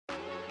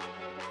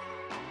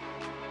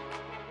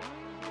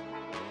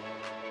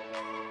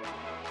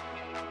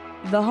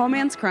The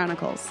Homance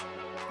Chronicles.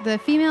 The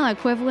female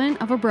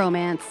equivalent of a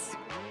bromance.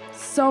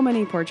 So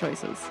many poor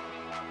choices.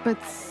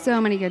 But so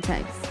many good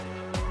types.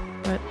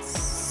 But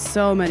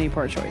so many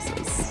poor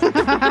choices.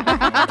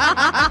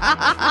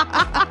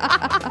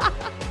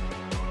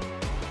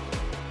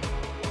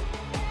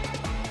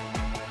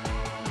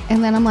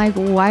 And then I'm like,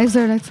 why is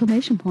there an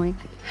exclamation point?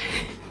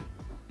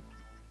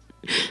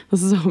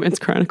 This is Homance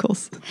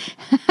Chronicles.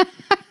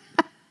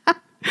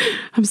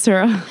 I'm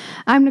Sarah.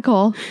 I'm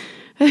Nicole.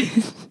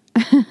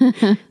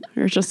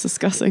 We were just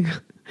discussing.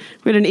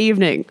 We had an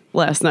evening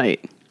last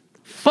night.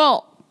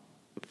 Full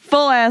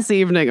ass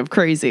evening of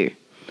crazy.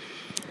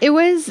 It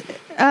was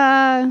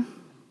a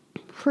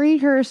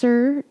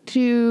precursor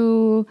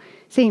to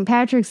St.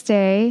 Patrick's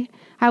Day.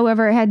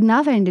 However, it had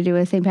nothing to do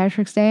with St.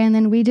 Patrick's Day, and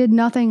then we did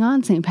nothing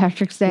on St.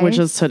 Patrick's Day. Which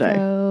is today.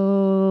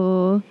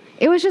 So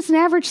it was just an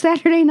average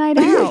Saturday night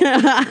out.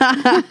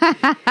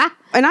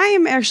 And I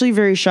am actually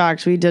very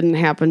shocked we didn't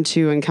happen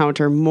to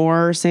encounter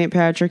more St.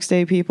 Patrick's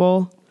Day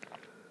people.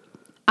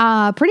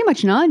 Pretty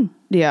much none.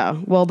 Yeah.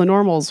 Well, the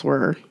normals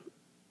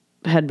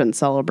had been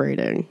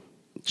celebrating.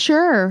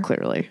 Sure.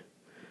 Clearly.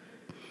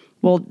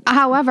 Well,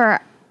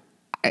 however,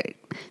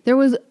 there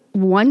was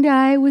one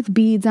guy with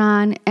beads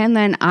on, and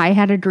then I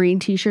had a green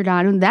t-shirt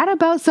on, and that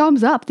about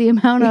sums up the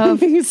amount of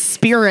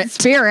spirit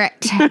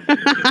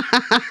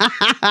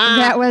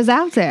that was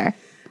out there.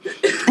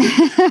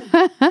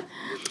 I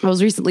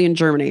was recently in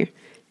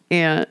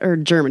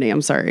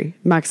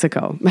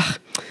Mexico.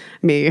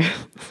 Me.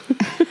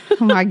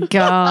 Oh my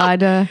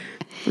God.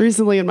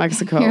 Recently in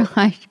Mexico. You're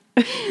like,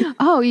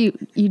 oh, you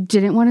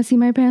didn't want to see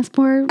my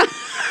passport?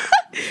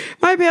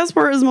 My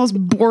passport is the most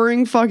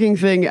boring fucking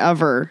thing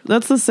ever.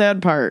 That's the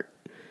sad part.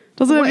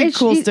 Doesn't have any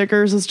cool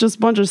stickers. It's just a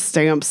bunch of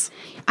stamps.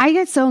 I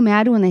get so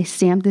mad when they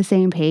stamp the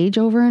same page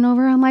over and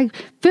over. I'm like,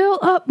 fill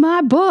up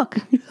my book.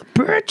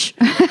 Bitch.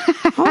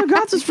 I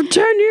got this for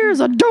 10 years.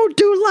 I don't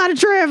do a lot of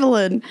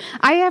traveling.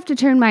 I have to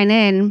turn mine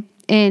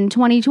in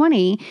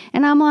 2020.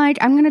 And I'm like,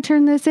 I'm going to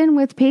turn this in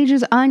with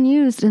pages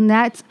unused. And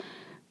that's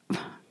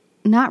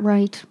not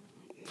right.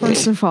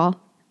 First of all.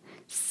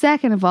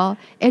 Second of all,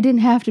 it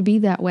didn't have to be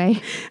that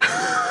way.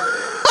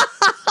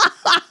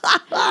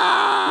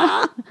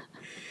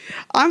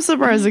 I'm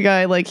surprised the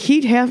guy,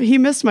 he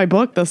missed my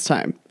book this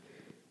time.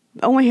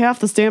 Only half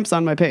the stamps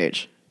on my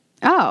page.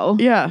 Oh.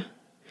 Yeah.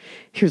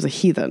 He was a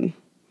heathen.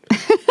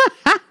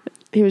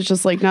 He was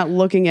just not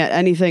looking at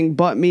anything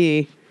but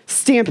me,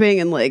 stamping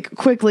and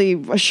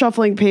quickly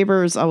shuffling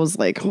papers. I was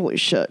like, holy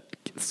shit,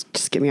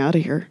 just get me out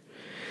of here.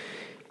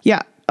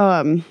 Yeah.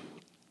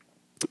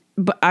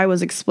 But I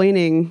was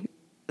explaining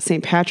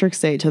St. Patrick's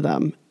Day to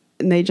them,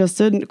 and they just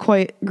didn't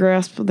quite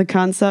grasp the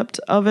concept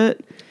of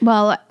it.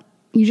 Well,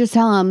 you just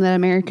tell them that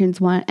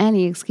Americans want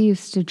any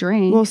excuse to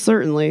drink. Well,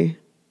 certainly.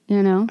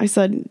 You know? I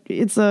said,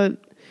 it's a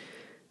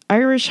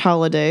Irish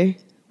holiday,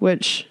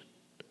 which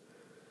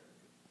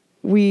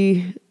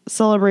we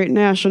celebrate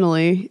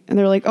nationally. And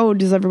they're like, oh,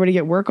 does everybody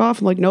get work off?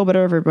 I'm like, no, but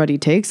everybody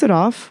takes it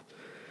off.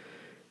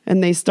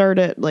 And they start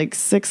at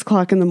 6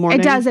 o'clock in the morning.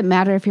 It doesn't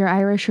matter if you're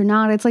Irish or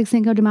not. It's like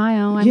Cinco de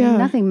Mayo. I mean,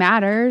 nothing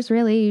matters,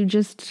 really. You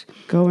just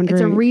go and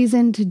drink. It's a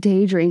reason to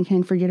day drink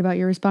and forget about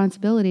your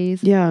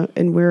responsibilities. Yeah,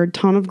 and wear a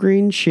ton of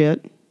green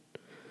shit.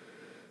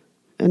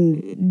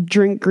 And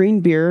drink green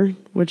beer,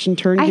 which in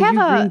turn gives you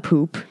green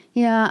poop.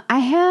 Yeah, I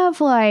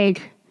have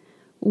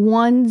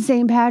one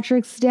St.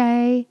 Patrick's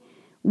Day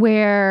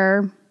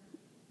where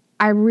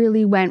I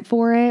really went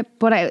for it,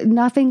 but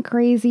nothing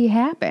crazy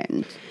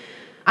happened.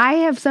 I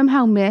have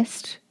somehow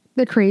missed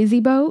the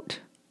crazy boat.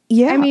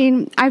 Yeah. I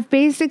mean, I've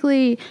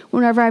basically,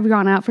 whenever I've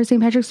gone out for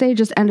St. Patrick's Day,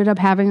 just ended up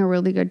having a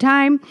really good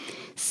time,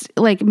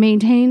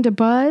 maintained a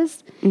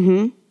buzz,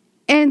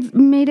 and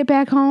made it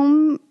back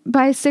home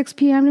by 6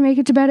 p.m. to make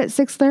it to bed at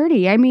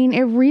 6:30. I mean,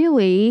 it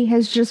really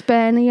has just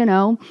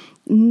been,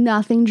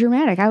 nothing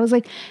dramatic. I was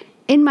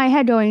in my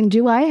head going,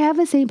 do I have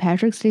a St.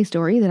 Patrick's Day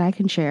story that I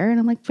can share?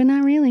 And I'm like, but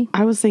not really.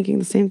 I was thinking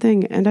the same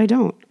thing, and I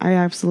don't. I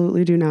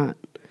absolutely do not.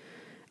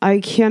 I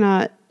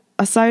cannot,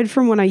 aside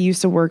from when I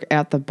used to work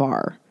at the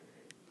bar,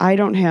 I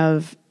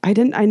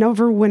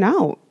never went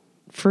out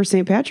for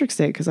St. Patrick's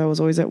Day because I was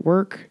always at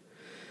work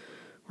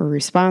or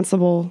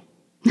responsible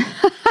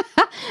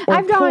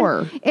or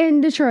poor. In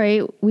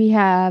Detroit, we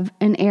have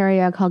an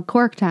area called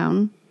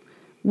Corktown,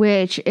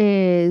 which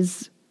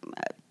is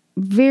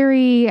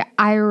very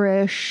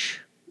Irish,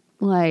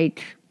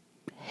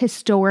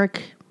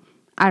 historic.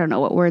 I don't know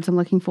what words I'm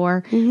looking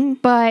for,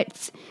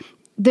 but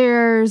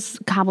there's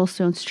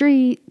cobblestone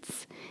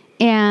streets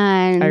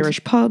and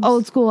Irish pubs,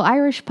 old school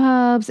Irish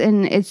pubs.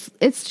 And it's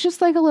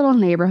just like a little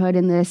neighborhood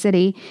in the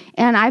city.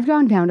 And I've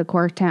gone down to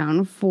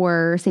Corktown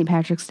for St.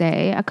 Patrick's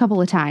Day a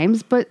couple of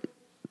times, but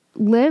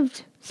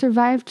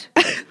survived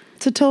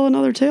to tell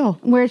another tale,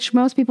 which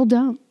most people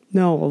don't.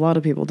 No, a lot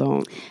of people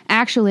don't.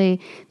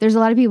 Actually, there's a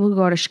lot of people who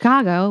go to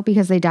Chicago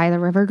because they dye the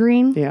river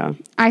green. Yeah.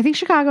 I think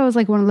Chicago is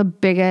one of the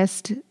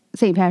biggest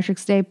St.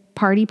 Patrick's Day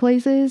party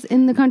places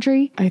in the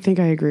country. I think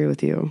I agree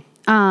with you.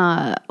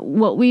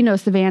 Well, we know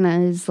Savannah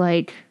is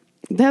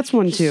that's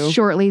one too.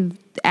 Shortly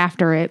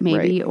after it,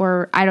 maybe. Right.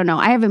 Or I don't know.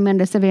 I haven't been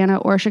to Savannah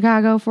or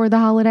Chicago for the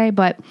holiday,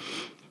 but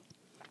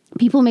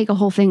people make a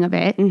whole thing of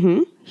it.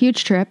 Mm-hmm.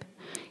 Huge trip.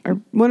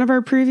 One of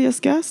our previous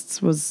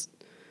guests was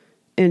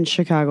in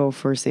Chicago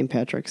for St.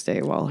 Patrick's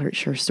Day while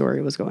her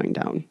story was going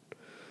down.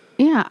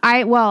 Yeah.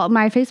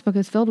 My Facebook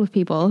is filled with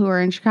people who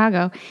are in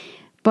Chicago,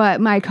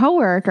 but my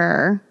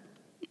coworker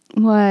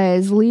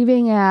was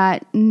leaving at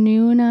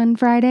noon on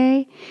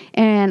Friday,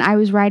 and I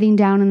was riding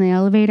down in the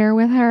elevator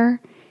with her.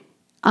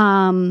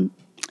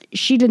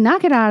 She did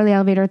not get out of the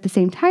elevator at the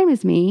same time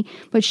as me,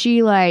 but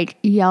she like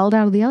yelled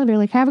out of the elevator,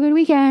 like, have a good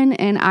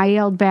weekend. And I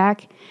yelled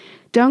back,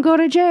 don't go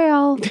to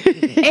jail.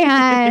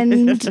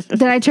 And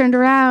then I turned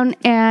around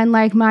and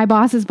like my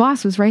boss's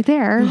boss was right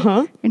there.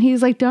 Uh-huh. And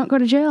he's like, don't go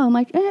to jail. I'm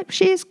like,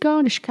 she's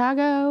going to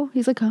Chicago.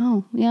 He's like,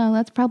 oh yeah,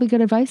 that's probably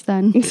good advice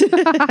then.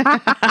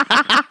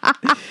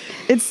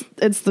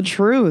 It's the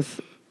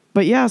truth.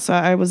 But yeah, so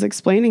I was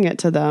explaining it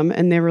to them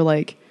and they were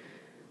like,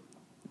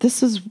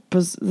 this is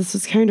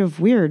kind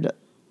of weird.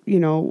 You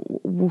know,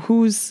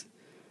 who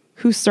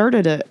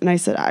started it? And I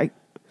said, I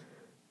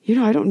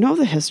don't know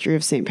the history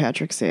of St.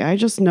 Patrick's Day. I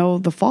just know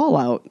the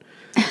fallout,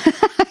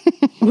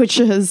 which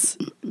is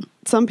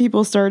some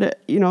people start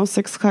at,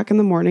 6:00 in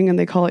the morning and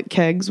they call it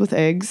kegs with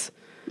eggs.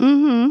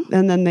 Mm-hmm.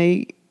 And then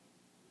they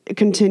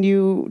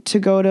continue to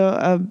go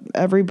to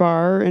every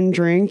bar and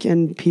drink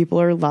and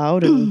people are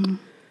loud and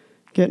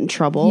get in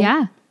trouble.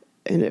 Yeah.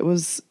 And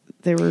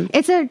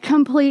it's a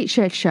complete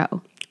shit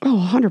show.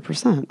 Oh,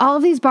 100%. All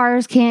of these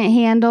bars can't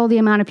handle the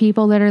amount of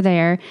people that are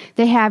there.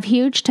 They have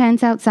huge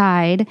tents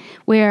outside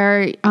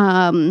where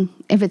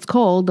if it's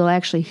cold, they'll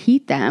actually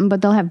heat them,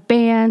 but they'll have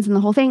bands and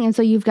the whole thing. And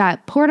so you've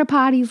got porta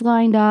potties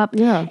lined up.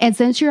 Yeah. And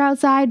since you're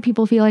outside,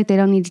 people feel like they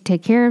don't need to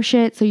take care of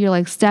shit. So you're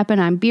like stepping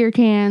on beer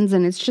cans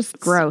and it's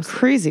just gross. It's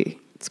crazy.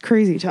 It's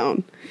crazy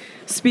town.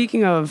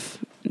 Speaking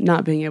of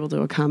not being able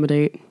to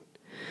accommodate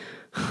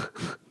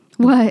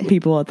what?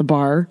 People at the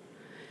bar.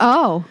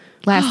 Oh,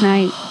 last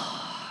night.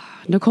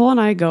 Nicole and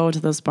I go to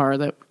this bar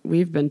that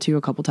we've been to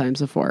a couple times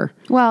before.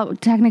 Well,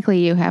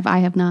 technically you have. I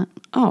have not.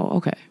 Oh,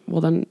 okay. Well,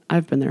 then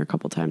I've been there a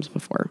couple times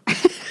before.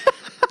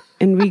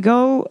 And we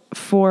go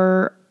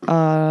for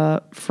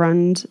a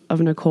friend of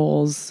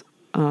Nicole's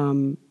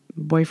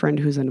boyfriend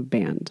who's in a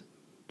band.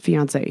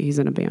 Fiance, he's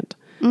in a band.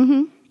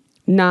 Mm-hmm.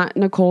 Not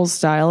Nicole's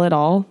style at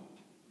all.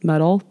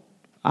 Metal.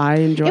 I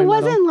enjoy metal.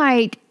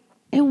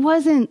 It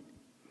wasn't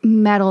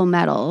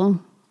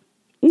metal.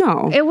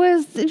 No. It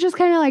was just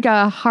kind of like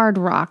a hard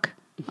rock,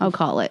 I'll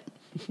call it.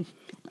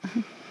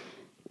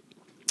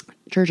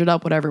 Church it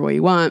up whatever way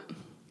you want.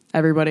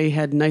 Everybody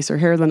had nicer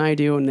hair than I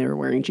do, and they were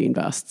wearing jean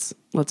vests.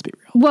 Let's be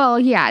real. Well,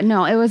 yeah,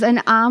 no, it was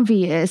an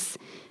obvious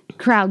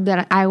crowd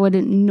that I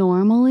wouldn't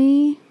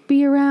normally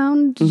be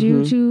around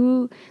due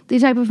to the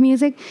type of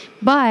music.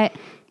 But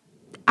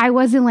I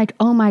wasn't like,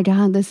 oh my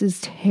God, this is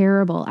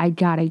terrible. I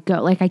gotta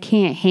go. Like, I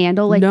can't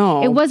handle. Like,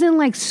 no. It wasn't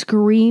like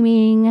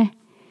screaming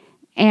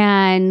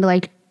and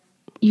like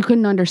you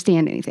couldn't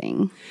understand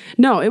anything.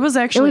 No, it was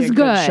actually a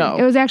good show.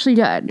 It was actually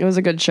good. It was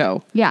a good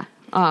show. Yeah.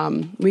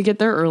 We get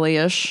there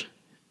early-ish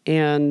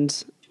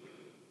and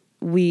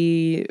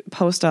we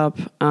post up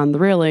on the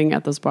railing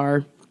at this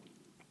bar.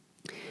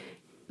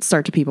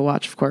 Start to people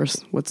watch, of course.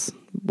 What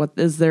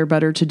is there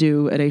better to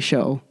do at a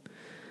show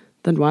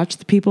than watch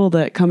the people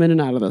that come in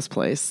and out of this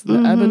place? The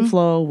ebb and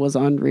flow was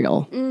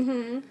unreal.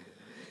 Mm-hmm.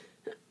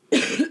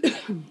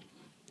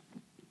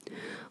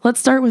 Let's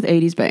start with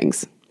 80s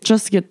bangs.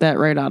 Just to get that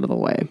right out of the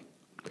way.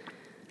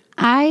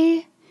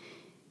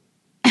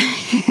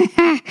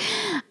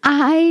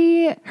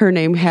 Her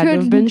name had to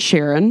have been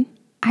Sharon.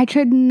 I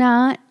could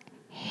not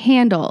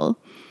handle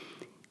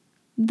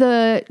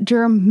the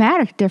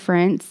dramatic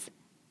difference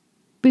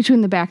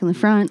between the back and the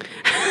front.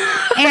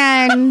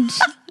 And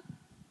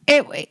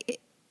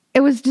it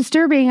was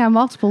disturbing on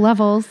multiple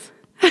levels.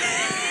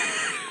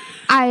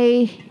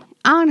 I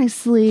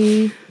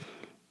honestly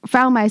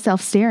found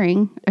myself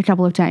staring a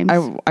couple of times.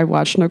 I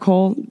watched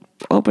Nicole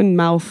open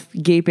mouth,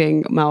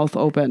 gaping mouth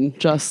open,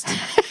 just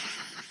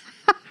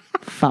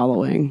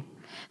following.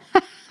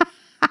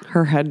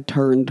 Her head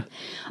turned.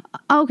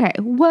 Okay,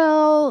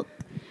 well,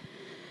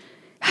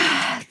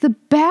 the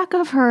back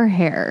of her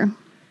hair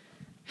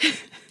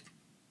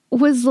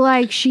was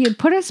like she had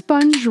put a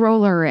sponge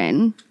roller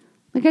in,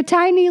 like a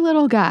tiny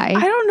little guy.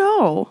 I don't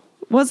know.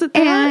 Was it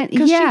that?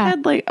 Because she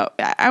had like,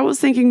 I was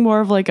thinking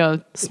more of like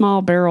a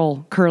small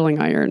barrel curling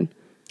iron.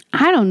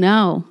 I don't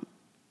know.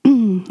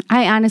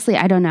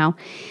 I don't know.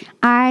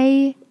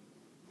 I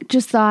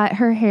just thought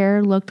her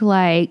hair looked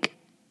like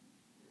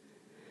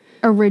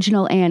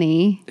original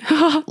Annie,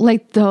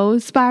 like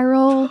those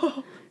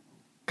spiral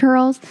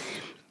curls,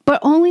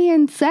 but only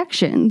in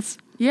sections.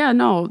 Yeah,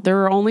 no, there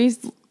were only...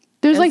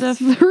 There's like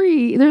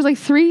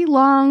three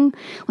long,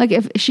 like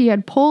if she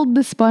had pulled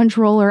the sponge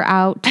roller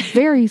out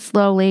very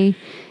slowly,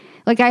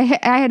 like I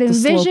had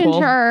envisioned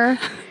her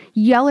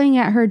yelling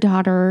at her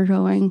daughter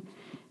going,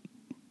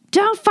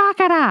 don't fuck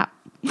it up.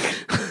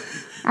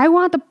 I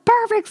want the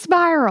perfect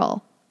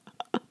spiral.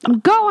 I'm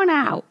going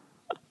out.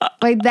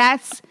 Like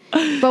that's,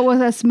 but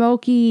with a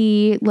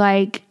smoky,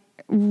 like,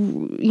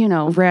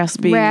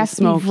 raspy,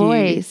 smoky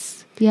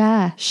voice.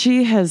 Yeah.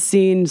 She has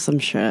seen some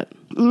shit.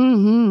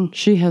 Mm-hmm.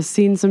 She has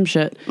seen some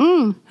shit.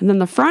 And then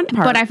the front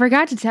part. But I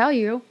forgot to tell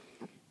you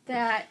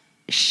that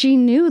she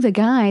knew the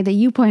guy that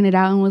you pointed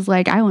out and was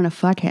like, I want to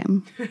fuck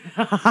him.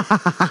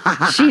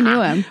 She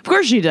knew him. Of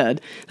course she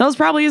did. That was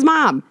probably his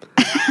mom.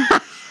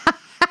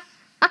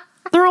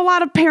 There were a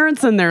lot of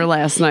parents in there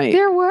last night.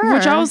 There were.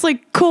 Which I was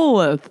like, cool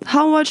with.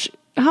 How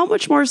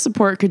much more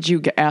support could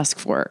you ask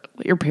for?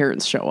 Let your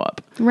parents show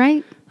up.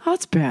 Right? Oh,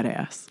 that's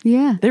badass.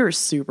 Yeah. They were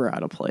super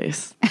out of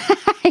place.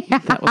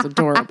 That was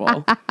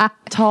adorable.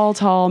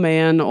 Tall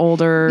man,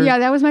 older. Yeah,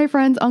 that was my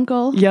friend's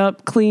uncle.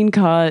 Yep, clean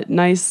cut,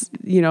 nice,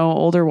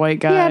 older white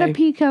guy. He had a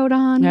pea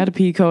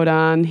coat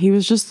on. He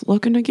was just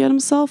looking to get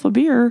himself a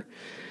beer,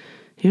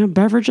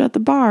 beverage at the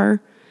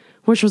bar,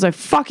 which was a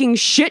fucking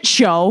shit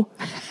show.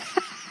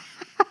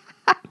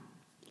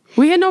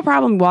 We had no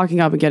problem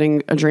walking up and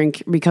getting a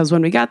drink because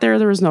when we got there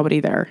was nobody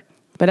there.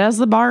 But as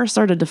the bar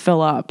started to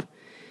fill up,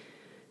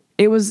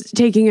 it was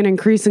taking an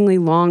increasingly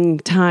long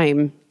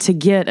time to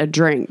get a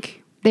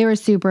drink. They were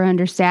super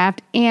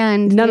understaffed,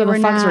 and none of the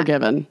fucks were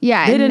given.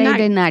 Yeah, they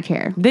did not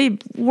care. They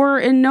were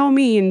in no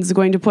means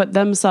going to put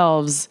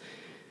themselves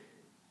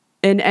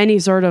in any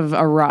sort of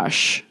a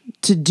rush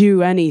to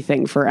do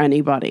anything for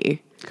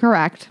anybody.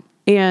 Correct.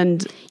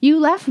 And you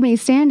left me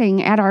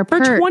standing at our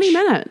perch for 20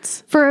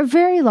 minutes. For a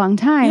very long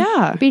time.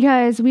 Yeah.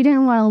 Because we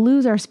didn't want to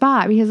lose our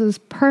spot because it was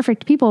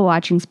perfect people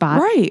watching spot.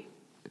 Right.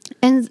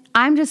 And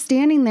I'm just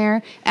standing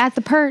there at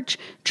the perch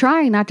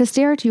trying not to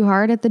stare too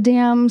hard at the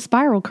damn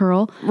spiral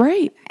curl.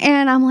 Right.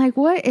 And I'm like,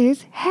 what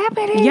is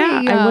happening?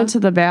 Yeah. I went to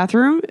the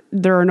bathroom.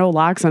 There are no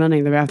locks on any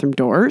of the bathroom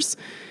doors.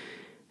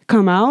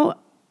 Come out.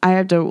 I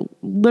had to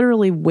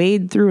literally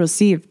wade through a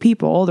sea of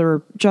people. There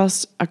were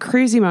just a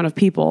crazy amount of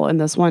people in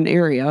this one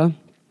area.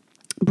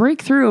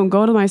 Break through and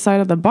go to my side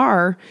of the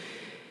bar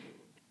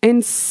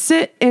and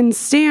sit and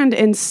stand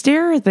and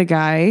stare at the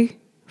guy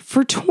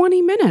for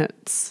 20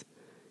 minutes.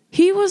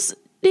 He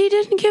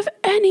didn't give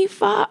any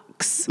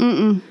fucks.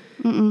 And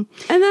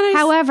then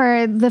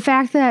however, the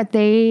fact that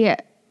they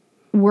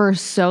were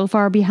so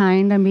far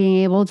behind on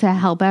being able to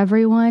help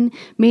everyone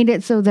made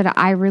it so that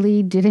I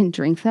really didn't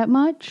drink that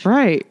much.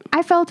 Right.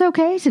 I felt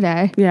okay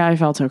today. Yeah, I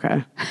felt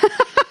okay.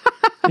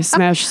 I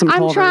smashed some I'm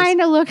Culvers. trying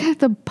to look at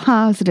the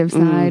positive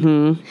side.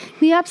 Mm-hmm.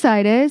 The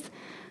upside is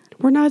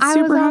we're not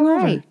super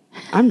hungover. Right.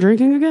 I'm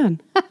drinking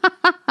again.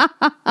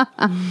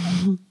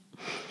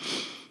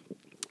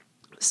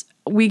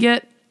 We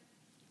get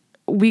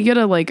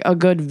a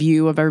good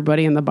view of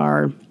everybody in the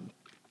bar.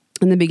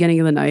 In the beginning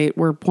of the night,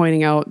 we're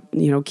pointing out,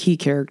 key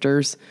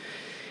characters.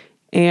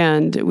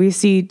 And we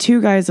see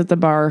two guys at the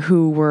bar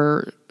who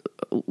were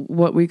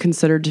what we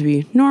considered to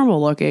be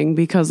normal looking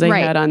because they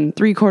had on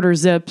 3/4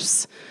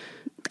 zips.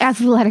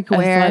 Athletic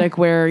wear,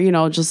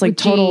 just like with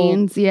total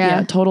jeans,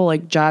 total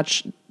like jock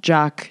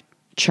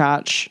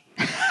chotch.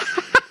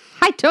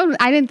 I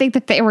didn't think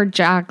that they were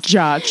jocks.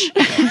 Jotch.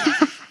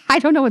 I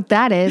don't know what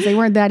that is. They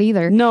weren't that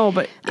either. No,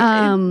 but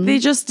they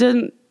just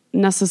didn't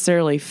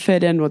necessarily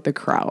fit in with the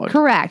crowd.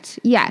 Correct.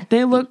 Yeah.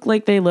 They look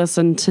like they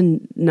listen to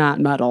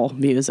not metal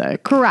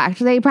music. Correct.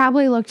 They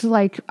probably looked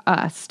like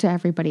us to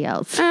everybody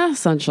else.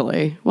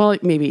 Essentially. Well,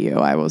 maybe you.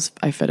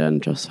 I fit in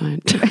just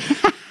fine.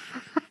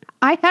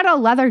 I had a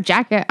leather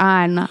jacket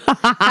on.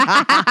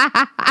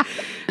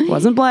 It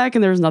wasn't black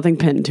and there was nothing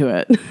pinned to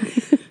it.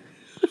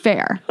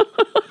 Fair.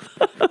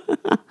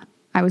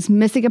 I was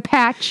missing a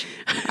patch.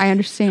 I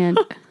understand.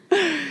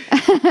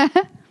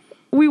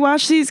 We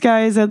watch these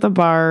guys at the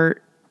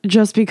bar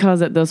just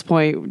because at this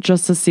point,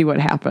 just to see what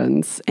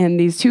happens. And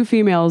these two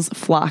females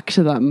flock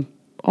to them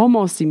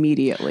almost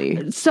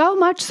immediately. So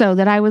much so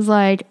that I was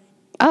like,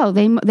 oh,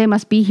 they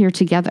must be here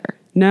together.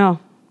 No.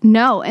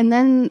 And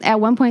then at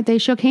one point they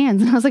shook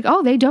hands. And I was like,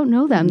 oh, they don't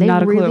know them. They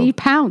really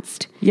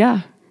pounced.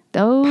 Yeah.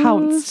 Those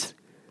pounced.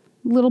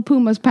 Little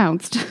pumas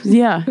pounced.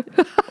 Yeah.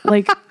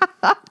 Like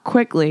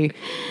quickly.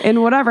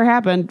 And whatever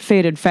happened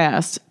faded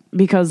fast.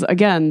 Because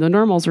again, the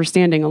normals were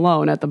standing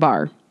alone at the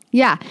bar.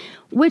 Yeah.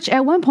 Which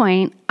at one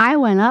point I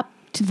went up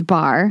to the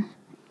bar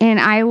and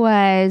I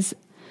was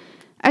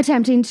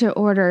attempting to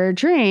order a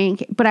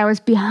drink, but I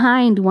was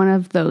behind one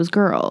of those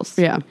girls.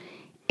 Yeah.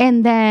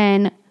 And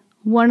then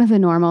one of the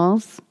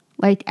normals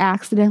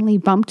accidentally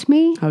bumped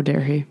me. How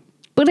dare he?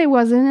 But it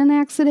wasn't an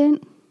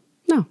accident.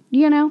 No.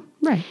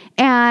 Right.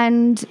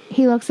 And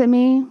he looks at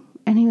me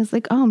and he was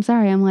like, oh, I'm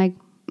sorry. I'm like,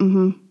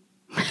 mm-hmm.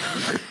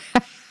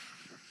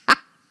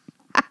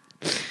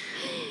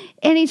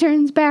 And he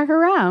turns back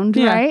around,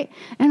 right?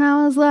 And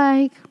I was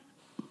like,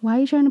 why are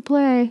you trying to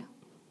play?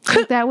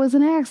 Like that was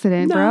an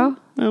accident, bro.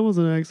 That was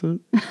an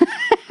accident.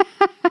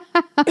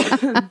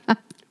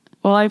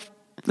 Well,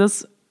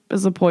 this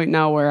is a point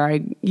now where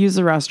I use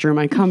the restroom.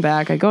 I come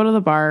back. I go to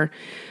the bar.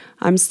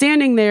 I'm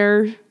standing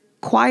there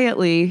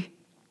quietly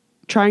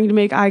trying to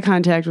make eye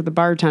contact with the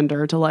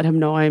bartender to let him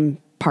know I'm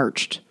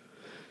parched.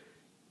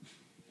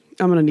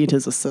 I'm going to need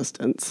his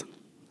assistance.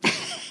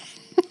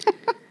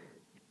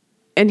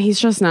 And he's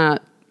just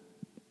not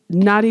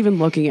not even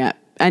looking at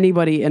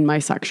anybody in my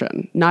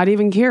section, not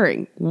even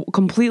caring,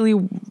 completely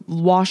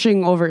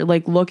washing over,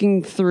 like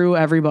looking through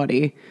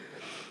everybody,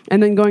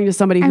 and then going to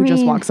somebody who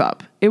just walks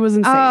up. It was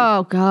insane.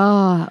 Oh,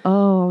 God.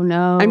 Oh,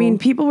 no. I mean,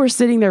 people were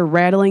sitting there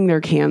rattling their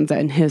cans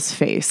in his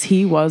face.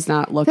 He was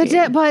not looking.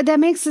 But that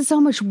makes it so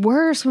much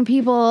worse when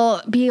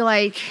people be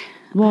like,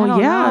 well,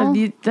 yeah,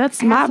 know,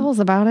 that's assholes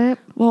about it.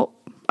 Well,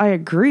 I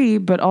agree,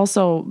 but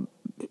also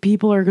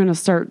people are going to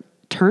start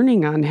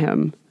turning on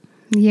him.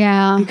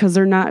 Yeah. Because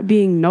they're not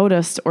being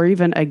noticed or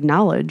even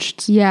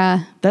acknowledged.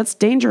 Yeah. That's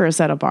dangerous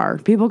at a bar.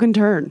 People can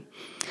turn.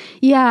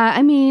 Yeah,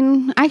 I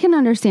mean, I can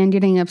understand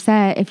getting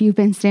upset if you've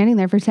been standing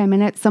there for 10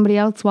 minutes, somebody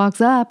else walks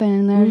up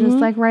and they're just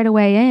like right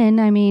away in.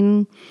 I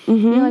mean,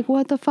 you're like,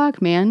 what the fuck,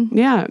 man?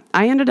 Yeah.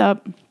 I ended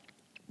up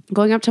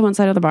going up to one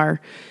side of the bar.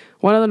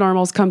 One of the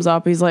normals comes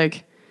up. He's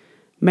like,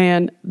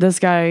 man, this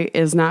guy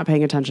is not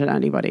paying attention to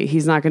anybody.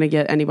 He's not going to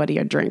get anybody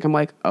a drink. I'm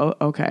like, oh,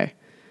 okay.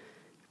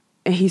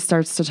 And he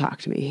starts to talk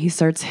to me. He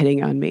starts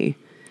hitting on me.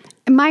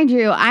 Mind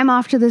you, I'm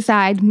off to the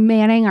side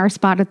manning our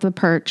spot at the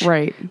perch.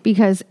 Right.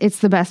 Because it's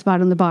the best spot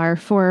in the bar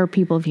for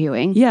people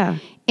viewing. Yeah.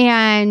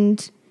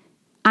 And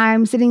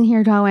I'm sitting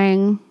here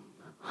going,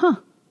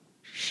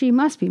 she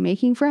must be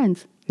making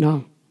friends.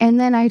 No. And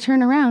then I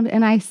turn around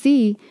and I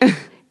see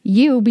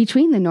you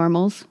between the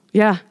normals.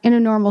 Yeah. In a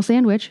normal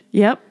sandwich.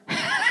 Yep.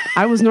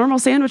 I was normal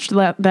sandwiched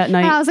that night.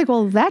 And I was like,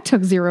 well, that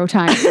took 0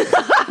 time.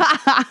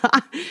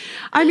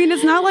 I mean,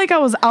 it's not like I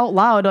was out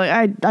loud.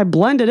 Like, I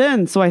blended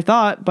in, so I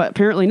thought, but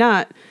apparently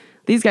not.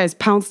 These guys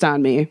pounced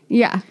on me.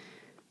 Yeah.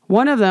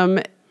 One of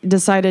them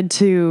decided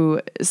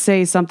to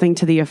say something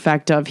to the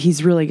effect of,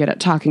 he's really good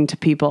at talking to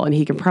people and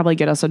he can probably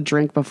get us a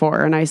drink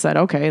before. And I said,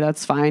 okay,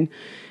 that's fine.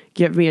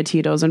 Give me a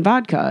Tito's and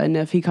vodka. And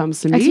if he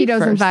comes to me Tito's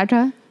first, and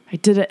vodka? I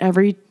did it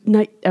every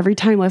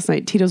time last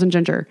night. Tito's and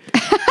ginger.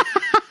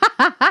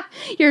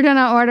 You're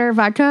gonna order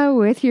vodka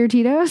with your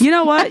Tito's? You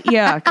know what?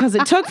 Yeah, because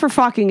it took for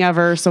fucking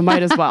ever, so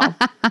might as well.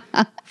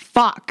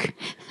 Fuck.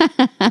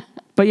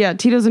 But yeah,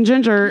 Tito's and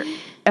ginger,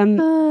 and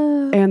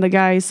the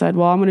guy said,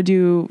 well, I'm going to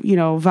do,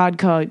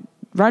 vodka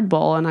Red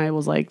Bull, and I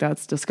was like,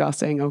 that's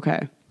disgusting.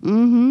 Okay.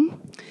 Mm-hmm.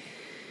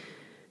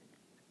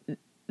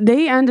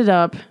 They ended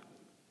up,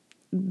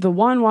 the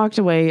one walked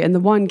away, and the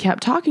one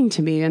kept talking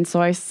to me, and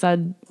so I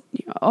said,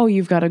 oh,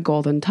 you've got a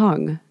golden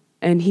tongue.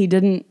 And he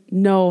didn't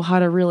know how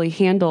to really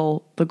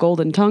handle the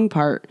golden tongue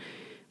part.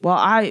 Well,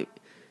 I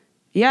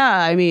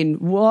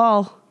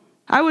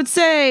would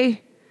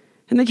say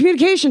in the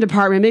communication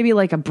department, maybe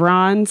like a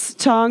bronze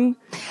tongue.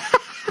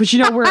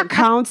 But where it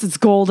counts, it's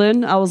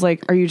golden. I was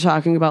like, are you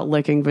talking about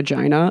licking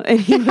vagina? And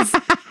he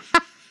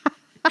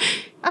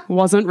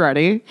wasn't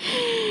ready.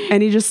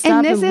 And he just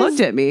stopped and looked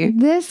at me.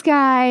 This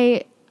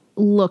guy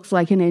looks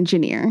like an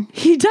engineer.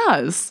 He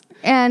does.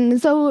 And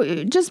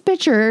so just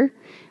picture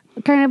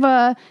kind of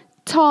a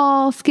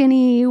tall,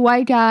 skinny,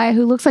 white guy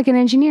who looks like an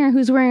engineer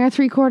who's wearing a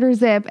 3/4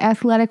 zip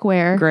athletic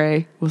wear.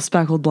 Gray with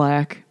speckled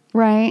black.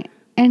 Right.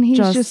 And he's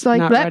just like,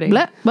 not ready.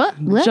 Blah, blah,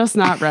 blah. Just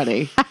not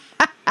ready.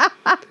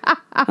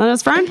 And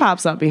his friend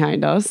pops up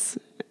behind us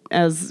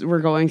as we're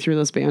going through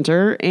this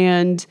banter.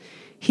 And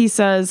he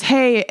says,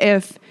 hey,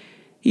 if,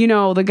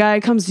 the guy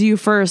comes to you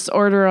first,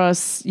 order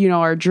us,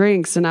 our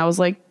drinks. And I was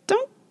like,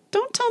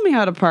 don't tell me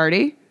how to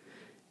party.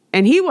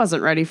 And he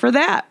wasn't ready for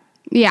that.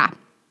 Yeah.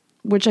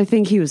 Which I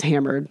think he was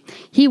hammered.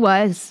 He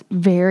was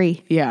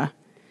very. Yeah.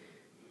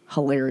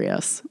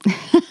 Hilarious.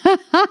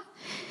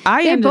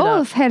 They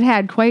both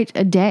had quite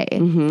a day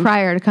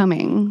prior to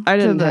coming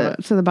to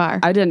the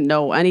bar. I didn't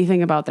know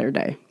anything about their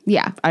day.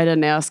 Yeah. I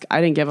didn't ask. I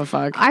didn't give a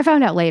fuck. I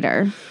found out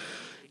later.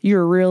 You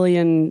were really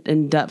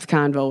in depth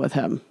convo with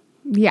him.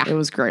 Yeah. It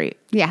was great.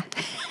 Yeah.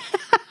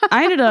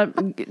 I ended up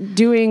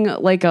doing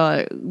like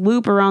a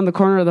loop around the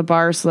corner of the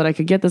bar so that I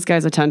could get this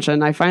guy's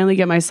attention. I finally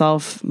get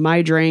myself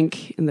my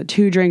drink and the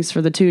 2 drinks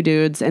for the 2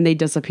 dudes, and they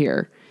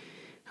disappear.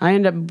 I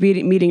end up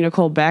meeting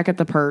Nicole back at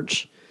the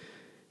perch.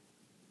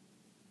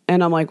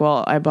 And I'm like,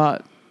 well, I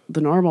bought the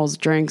normals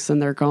drinks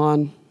and they're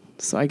gone.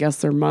 So I guess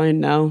they're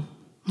mine now.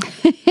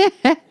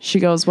 She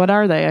goes, what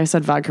are they? I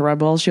said, vodka Red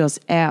Bull. She goes,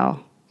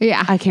 ow.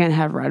 Yeah. I can't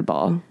have Red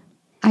Bull.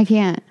 I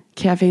can't.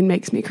 Caffeine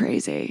makes me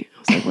crazy. I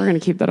was like, we're going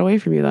to keep that away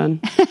from you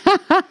then.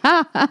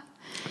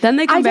 Then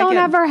they come I back don't in.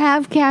 ever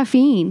have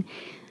caffeine.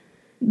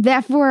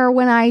 Therefore,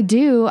 when I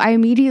do, I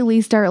immediately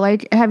start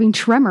like having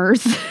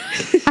tremors.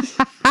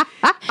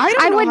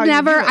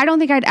 I don't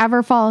think I'd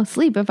ever fall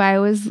asleep if I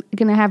was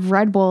going to have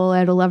Red Bull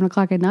at 11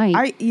 o'clock at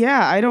night.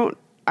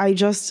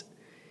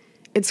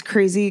 It's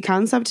crazy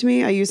concept to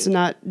me. I used to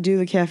not do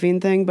the caffeine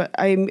thing, but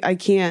I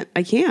can't.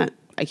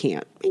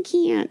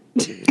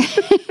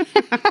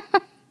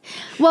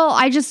 Well,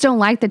 I just don't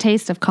like the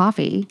taste of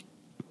coffee.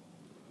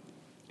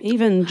 I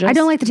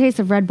don't like the taste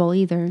of Red Bull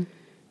either.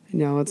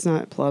 No, it's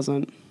not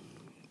pleasant.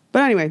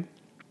 But anyway,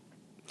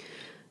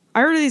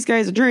 I ordered these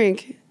guys a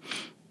drink.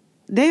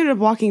 They ended up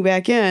walking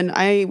back in.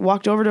 I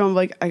walked over to them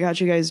like, I got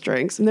you guys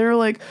drinks. And they were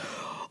like,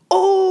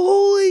 oh,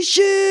 holy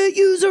shit,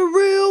 use a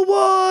real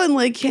one.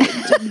 Like,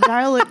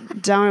 dial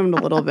it down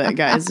a little bit,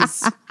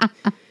 guys.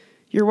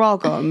 You're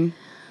welcome.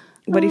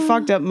 But he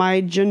fucked up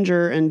my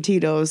ginger and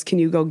Tito's. Can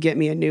you go get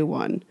me a new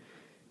one?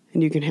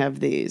 And you can have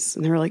these.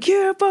 And they were like,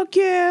 yeah, fuck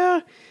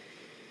yeah.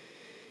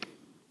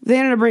 They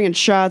ended up bringing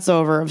shots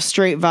over of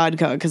straight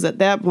vodka because at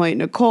that point,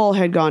 Nicole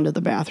had gone to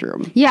the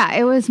bathroom. Yeah,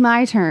 it was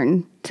my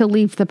turn to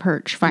leave the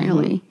perch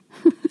finally.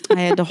 I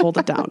had to hold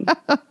it down.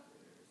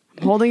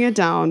 I'm holding it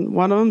down.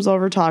 One of them's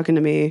over talking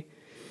to me.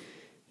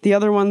 The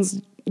other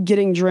one's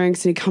getting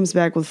drinks, and he comes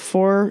back with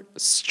 4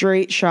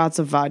 straight shots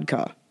of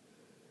vodka.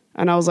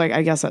 And I was like,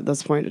 I guess at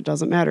this point it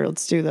doesn't matter.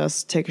 Let's do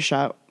this. Take a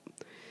shot.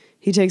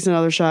 He takes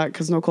another shot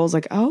because Nicole's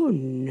like, oh,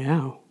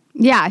 no.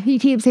 Yeah, he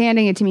keeps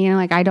handing it to me, and I'm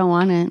like, I don't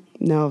want it.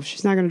 No,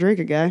 she's not going to drink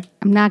it, guy.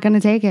 I'm not going to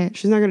take it.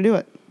 She's not going to do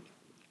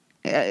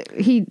it.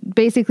 He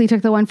basically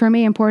took the one from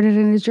me and poured it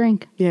in his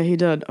drink. Yeah, he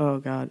did. Oh,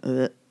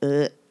 God.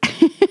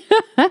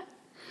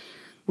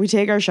 We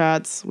take our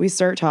shots. We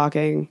start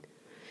talking.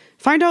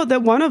 Find out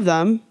that one of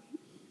them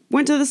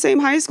went to the same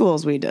high school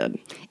as we did.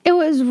 It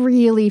was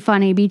really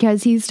funny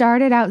because he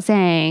started out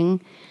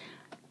saying,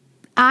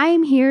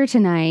 I'm here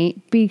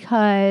tonight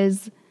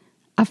because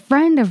a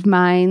friend of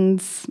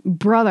mine's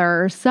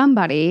brother or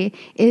somebody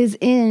is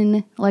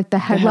in like the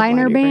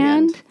headliner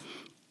band.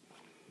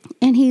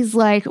 And he's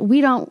like,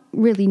 we don't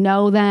really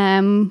know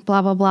them,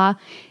 blah, blah, blah.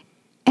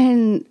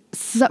 And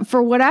so,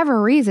 for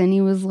whatever reason,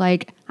 he was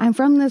like, I'm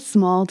from this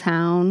small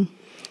town.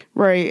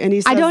 Right. And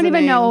he says I don't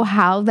even know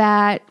how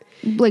that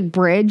like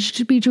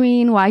bridged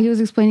between why he was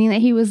explaining that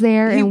he was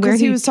there and where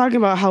he was talking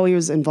about how he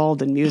was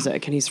involved in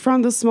music and he's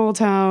from this small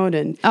town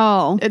and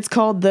it's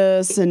called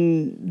this,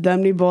 and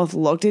then we both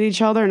looked at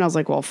each other and I was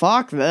like, well,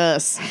 fuck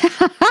this.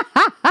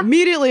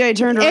 Immediately I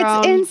turned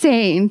around. It's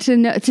insane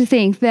to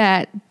think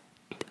that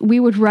we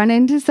would run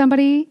into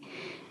somebody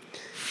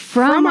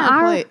from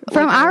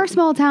our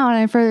small town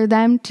and for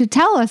them to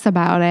tell us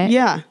about it.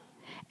 Yeah.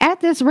 At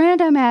this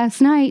random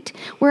ass night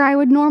where I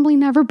would normally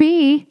never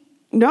be.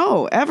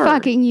 No, ever.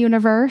 Fucking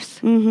universe.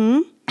 Mm-hmm.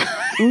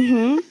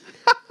 Mm-hmm.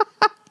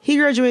 He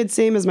graduated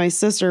same as my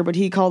sister, but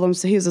he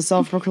was a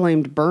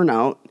self-proclaimed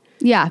burnout.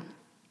 Yeah.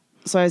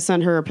 So I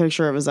sent her a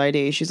picture of his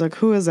ID. She's like,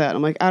 who is that?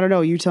 I'm like, I don't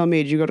know. You tell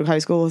me. Did you go to high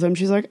school with him?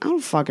 She's like, I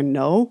don't fucking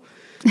know.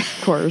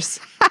 Of course.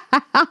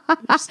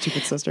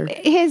 Stupid sister.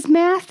 His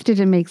math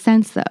didn't make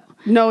sense, though.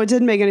 No, it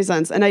didn't make any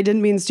sense. And I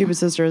didn't mean stupid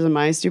sister as in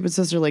my stupid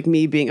sister, like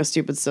me being a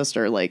stupid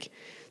sister. Like,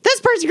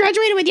 this person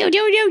graduated with you. Do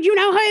you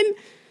know him?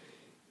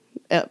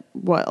 At,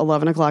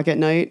 11 o'clock at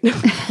night?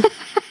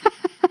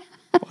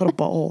 What a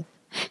ball.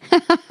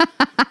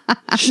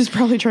 She's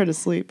probably trying to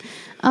sleep.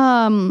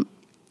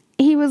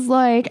 He was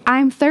like,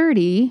 I'm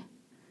 30.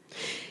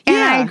 And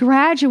I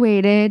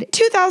graduated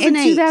 2008.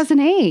 in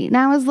 2008. And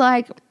I was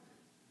like,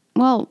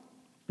 well,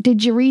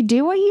 did you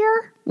redo a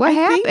year? What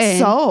happened? I think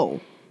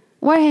so.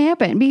 What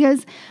happened?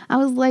 Because I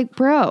was like,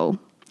 bro,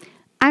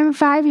 I'm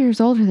 5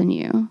 years older than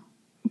you,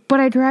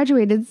 but I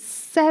graduated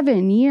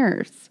 7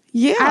 years.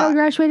 Yeah. I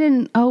graduated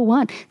in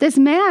 01. This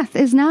math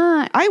is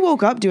not. I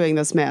woke up doing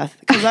this math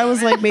because I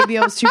was like, maybe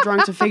I was too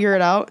drunk to figure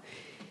it out.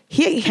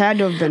 He had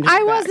to have been.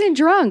 I wasn't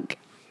drunk.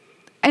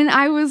 And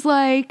I was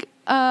like,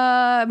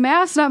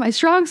 math's not my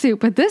strong suit,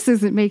 but this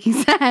isn't making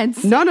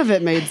sense. None of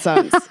it made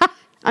sense.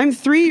 I'm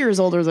 3 years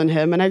older than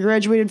him, and I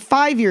graduated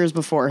 5 years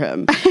before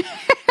him.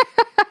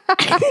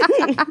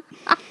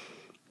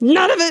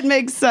 None of it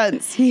makes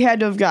sense. He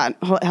had to have gotten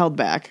held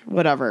back.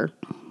 Whatever.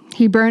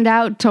 He burned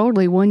out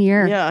totally 1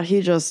 year. Yeah,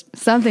 he just...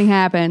 Something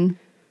happened.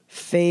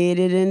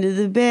 Faded into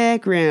the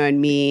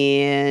background,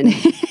 man.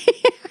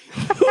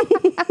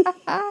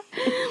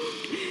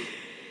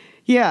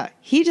 Yeah,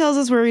 he tells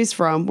us where he's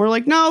from. We're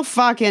like, no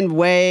fucking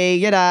way.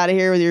 Get out of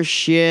here with your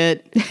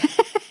shit.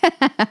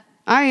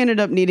 I ended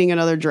up needing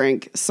another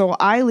drink. So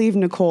I leave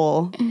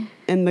Nicole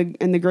in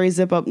the gray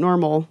zip up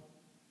normal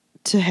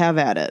to have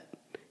at it.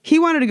 He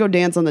wanted to go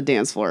dance on the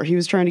dance floor. He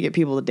was trying to get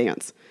people to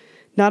dance.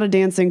 Not a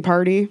dancing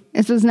party.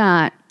 This was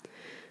not.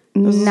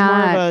 This was more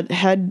of a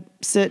head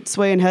sit,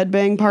 sway, and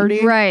headbang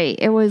party. Right.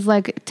 It was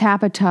like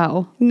tap a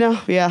toe. No,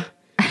 yeah.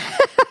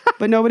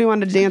 But nobody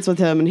wanted to dance with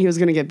him, and he was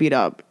going to get beat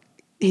up.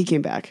 He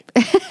came back.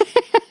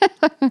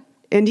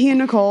 And he and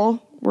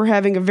Nicole were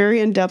having a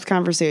very in-depth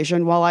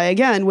conversation while I,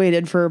 again,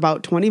 waited for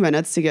about 20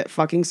 minutes to get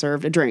fucking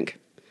served a drink.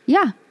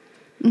 Yeah.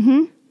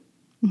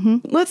 Mm-hmm. Mm-hmm.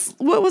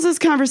 What was this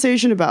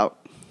conversation about?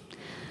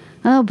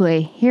 Oh,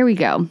 boy. Here we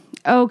go.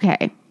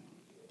 Okay.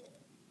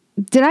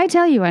 Did I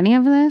tell you any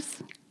of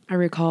this? I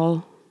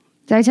recall.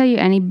 Did I tell you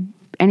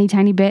any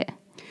tiny bit?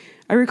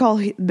 I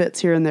recall bits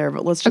here and there,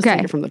 but let's just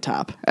take it from the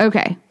top.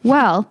 Okay.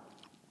 Well,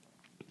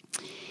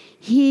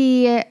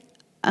 he...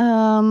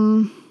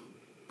 I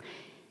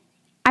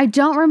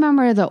don't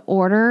remember the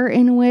order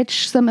in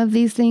which some of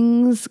these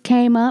things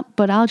came up,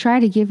 but I'll try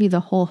to give you the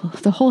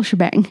whole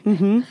shebang.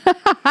 Mm-hmm.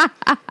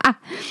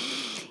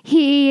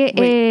 He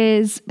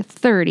is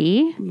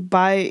 30.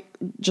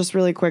 Just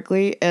really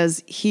quickly,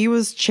 as he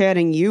was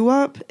chatting you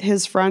up,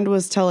 his friend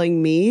was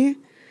telling me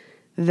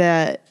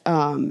that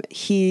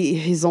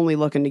he's only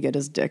looking to get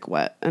his dick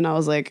wet, and I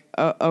was like,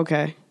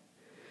 okay.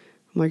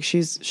 I'm like,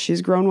 she's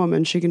a grown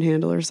woman, she can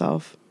handle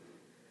herself.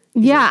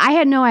 Yeah, I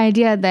had no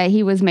idea that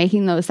he was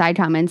making those side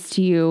comments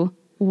to you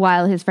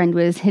while his friend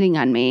was hitting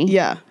on me.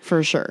 Yeah,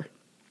 for sure.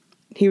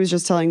 He was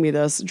just telling me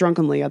this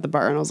drunkenly at the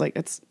bar, and I was like,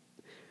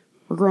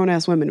 we're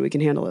grown-ass women. We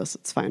can handle this.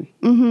 It's fine.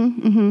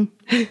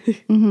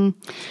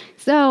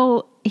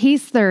 So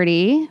he's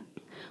 30.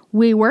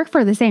 We work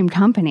for the same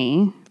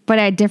company, but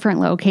at different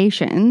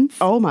locations.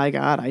 Oh my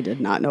God, I did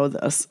not know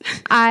this.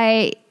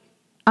 I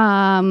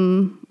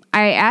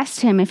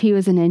asked him if he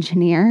was an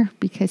engineer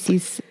because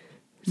he's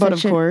But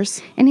of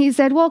course. And he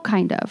said, well,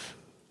 kind of.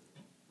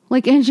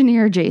 Like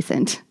engineer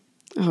adjacent.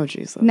 Oh,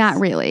 Jesus. Not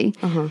really.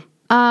 Uh-huh.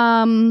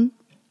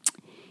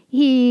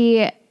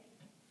 He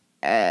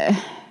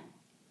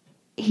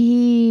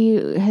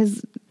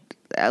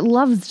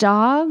loves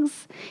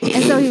dogs,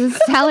 and so he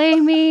was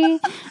telling me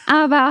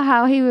about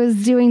how he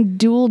was doing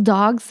dual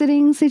dog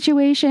sitting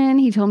situation.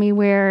 He told me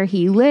where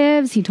he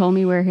lives. He told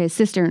me where his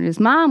sister and his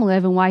mom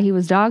live and why he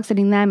was dog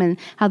sitting them and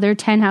how they're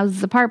 10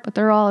 houses apart, but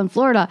they're all in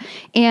Florida.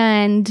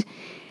 And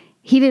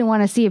he didn't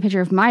want to see a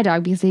picture of my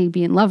dog because he'd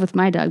be in love with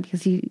my dog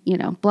because he,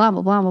 blah,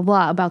 blah, blah, blah,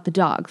 blah about the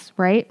dogs,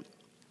 right?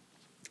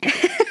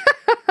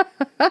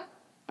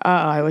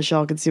 I wish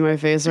y'all could see my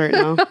face right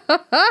now.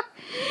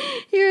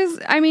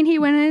 He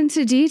went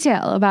into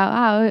detail about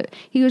how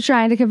he was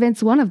trying to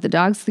convince one of the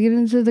dogs to get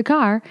into the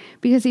car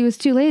because he was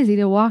too lazy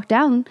to walk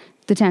down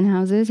the 10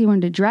 houses. He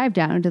wanted to drive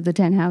down to the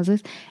 10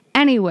 houses.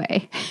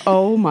 Anyway.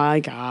 Oh my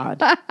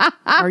God.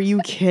 Are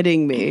you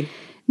kidding me?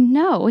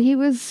 No, he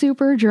was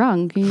super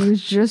drunk. He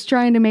was just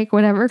trying to make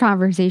whatever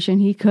conversation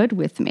he could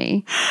with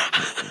me.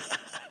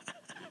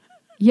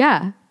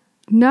 Yeah.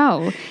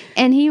 No.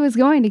 And he was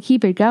going to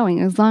keep it going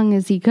as long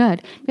as he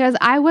could because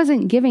I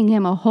wasn't giving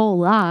him a whole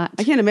lot.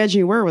 I can't imagine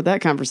you were with that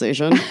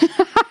conversation.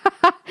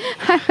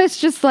 I was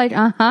just like,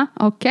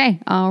 okay,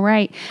 all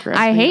right.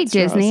 I hate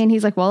Disney. And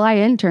he's like, well, I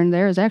interned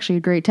there. It was actually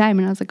a great time.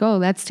 And I was like, oh,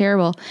 that's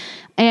terrible.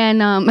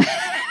 And I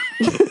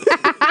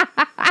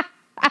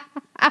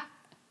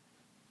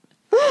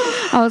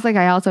was like,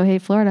 I also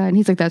hate Florida. And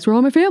he's like, that's where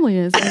all my family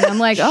is. And I'm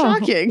like, oh,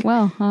 shocking.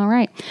 Well, all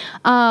right.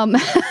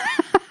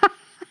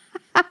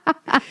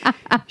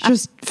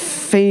 Just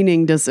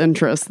feigning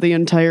disinterest the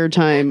entire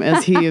time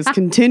as he is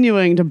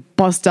continuing to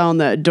bust down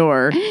that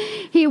door.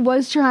 He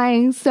was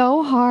trying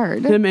so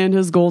hard. Him and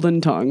his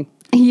golden tongue.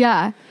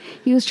 Yeah,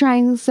 he was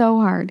trying so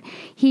hard.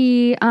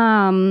 He goes,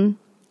 I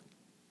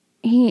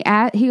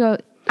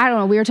don't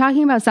know. We were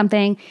talking about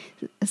something.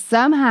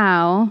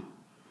 Somehow,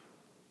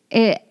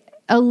 it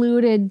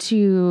alluded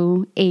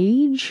to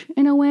age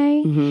in a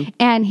way,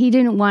 and he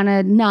didn't want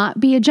to not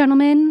be a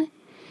gentleman.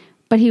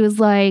 But he was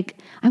like,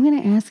 I'm going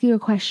to ask you a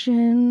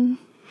question.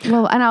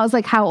 Well, and I was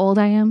like, how old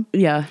I am?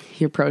 Yeah,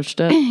 he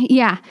approached it.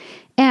 Yeah.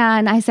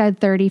 And I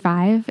said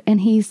 35. And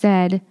he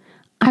said,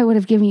 I would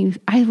have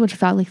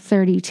thought like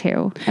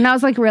 32. And I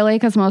was like, really?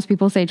 Because most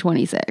people say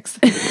 26.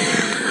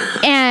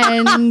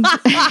 And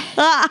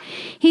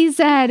he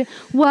said,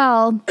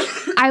 well,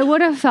 I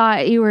would have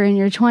thought you were in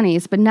your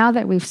 20s. But now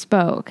that we've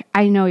spoke,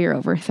 I know you're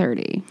over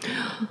 30.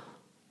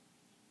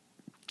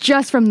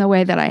 Just from the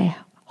way that I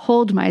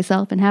hold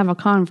myself and have a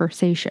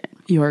conversation.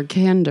 Your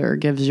candor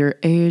gives your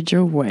age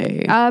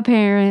away.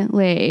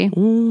 Apparently.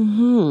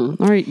 All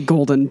right,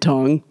 golden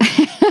tongue.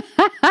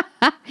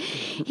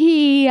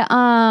 He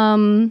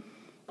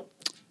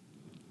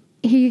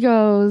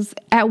goes,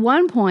 at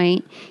one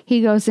point,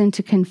 he goes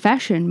into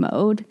confession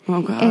mode.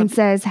 Oh, God. And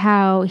says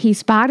how he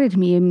spotted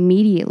me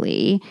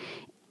immediately,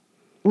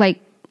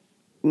 like,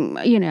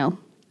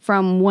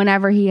 from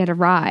whenever he had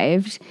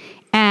arrived,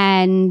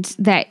 and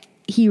that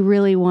he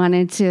really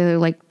wanted to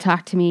like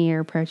talk to me or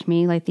approach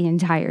me like the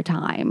entire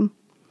time.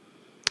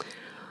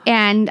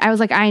 And I was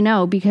like, I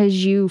know,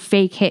 because you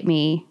fake hit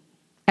me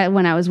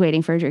when I was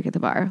waiting for a drink at the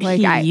bar. Like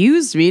he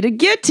used me to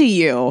get to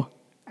you.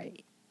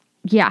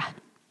 Yeah.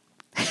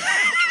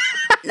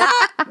 Not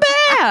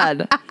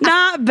bad.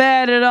 Not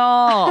bad at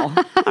all.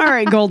 All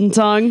right, golden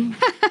tongue.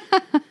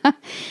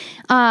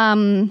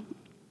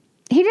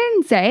 He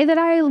didn't say that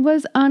I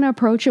was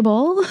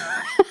unapproachable.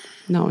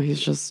 No,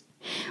 he's just...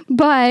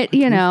 But,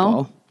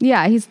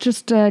 yeah, he's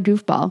just a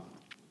goofball.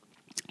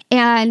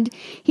 And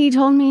he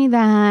told me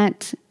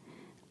that,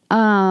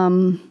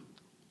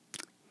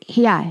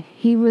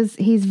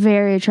 he's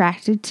very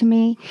attracted to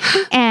me.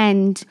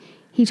 And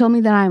he told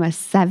me that I'm a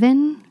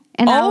 7.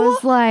 And I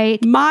was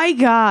like... My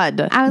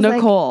God,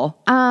 Nicole.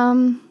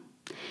 Like,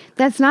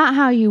 that's not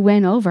how you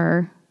win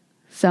over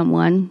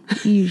someone.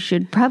 You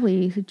should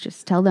probably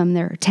just tell them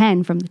they're a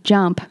 10 from the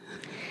jump.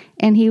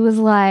 And he was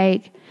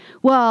like...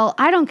 Well,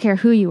 I don't care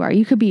who you are.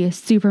 You could be a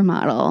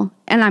supermodel,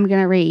 and I'm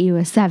going to rate you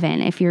a 7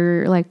 if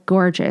you're, like,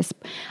 gorgeous.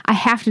 I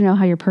have to know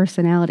how your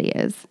personality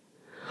is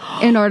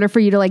in order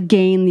for you to, like,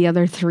 gain the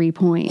other 3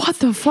 points. What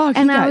the fuck?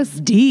 And I was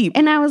deep.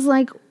 And I was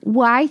like,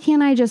 why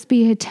can't I just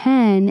be a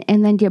 10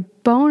 and then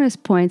get bonus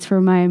points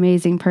for my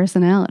amazing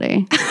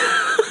personality?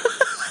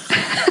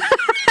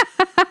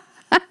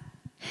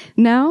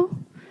 No?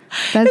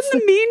 In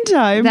the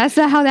meantime, that's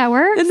not how that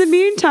works. In the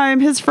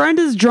meantime, his friend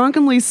is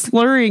drunkenly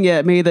slurring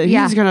at me that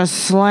he's gonna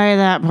slay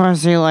that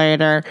pussy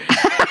later.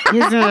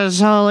 He's going to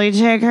totally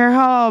take her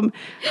home.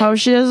 Hope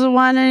she doesn't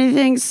want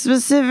anything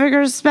specific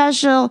or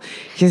special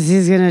because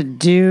he's going to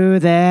do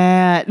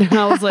that. And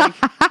I was like,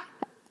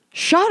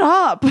 shut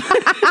up.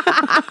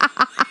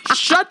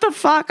 Shut the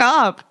fuck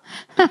up.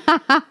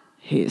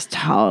 He's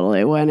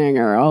totally winning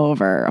her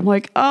over. I'm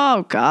like,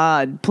 oh,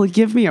 God, please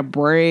give me a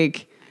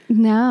break.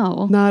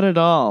 No. Not at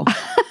all.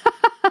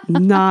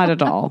 Not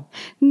at all.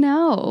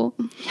 No.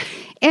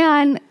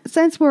 And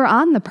since we're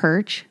on the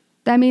perch,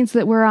 that means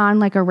that we're on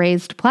like a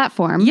raised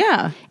platform.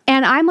 Yeah.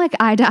 And I'm like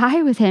eye to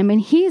eye with him, and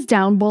he's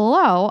down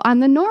below on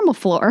the normal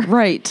floor.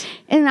 Right.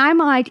 And I'm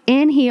like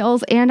in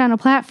heels and on a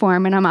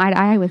platform, and I'm eye to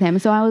eye with him.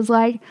 So I was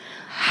like,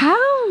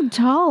 how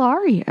tall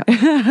are you?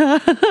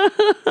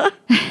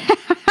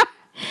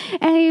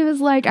 And he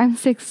was like, I'm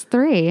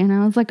 6'3". And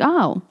I was like,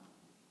 oh,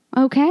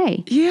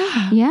 okay.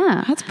 Yeah.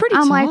 Yeah. That's pretty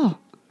I'm tall. like,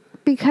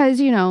 because,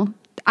 you know,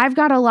 I've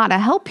got a lot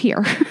of help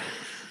here.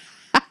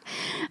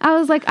 I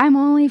was like, I'm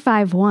only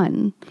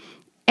 5'1".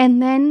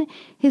 And then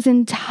his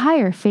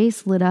entire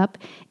face lit up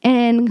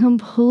and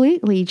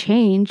completely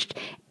changed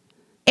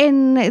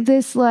in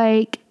this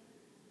like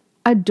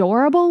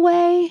adorable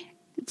way,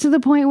 to the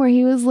point where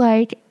he was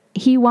like,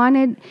 he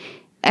wanted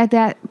at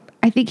that,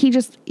 I think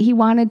he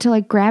wanted to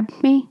like grab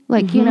me,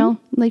 like, you know,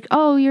 like,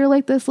 oh, you're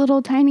like this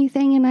little tiny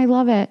thing and I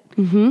love it.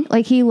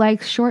 Like he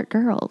likes short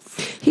girls.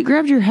 He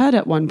grabbed your head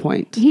at one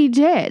point. He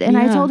did. And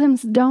I Yeah. told him,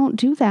 don't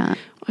do that.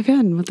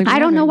 Again, with the I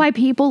don't know grabbing.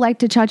 why people like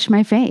to touch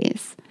my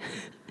face.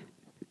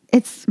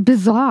 It's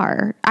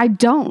bizarre. I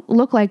don't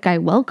look like I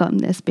welcome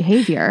this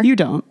behavior. You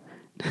don't.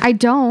 I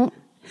don't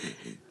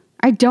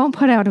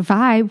put out a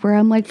vibe where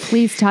I'm like,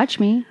 please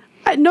touch me.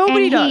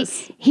 Nobody And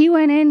does. He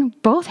went in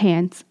both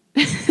hands.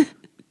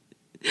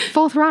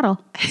 Full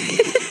throttle.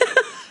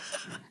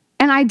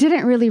 And I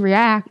didn't really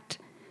react.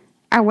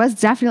 I was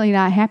definitely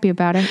not happy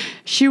about it.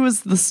 She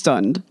was the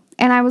stunned.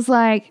 And I was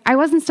like, I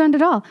wasn't stunned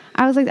at all.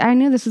 I was like, I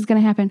knew this was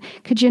going to happen.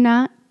 Could you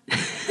not?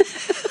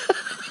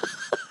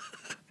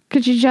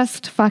 Could you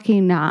just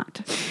fucking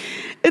not?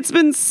 It's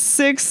been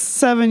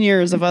 6-7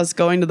 years of us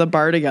going to the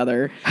bar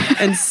together,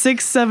 and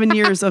 6-7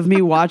 years of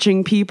me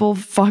watching people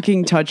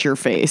fucking touch your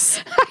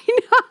face. I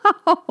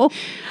know.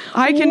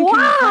 I can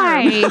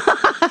confirm.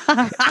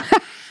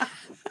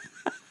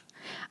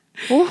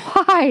 Why?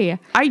 Why?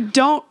 I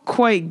don't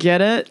quite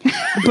get it,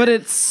 but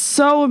it's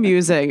so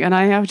amusing, and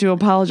I have to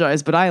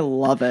apologize, but I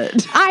love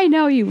it. I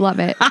know you love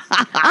it.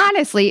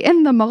 Honestly,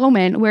 in the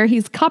moment where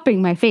he's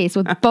cupping my face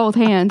with both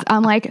hands,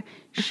 I'm like,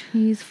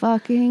 she's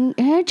fucking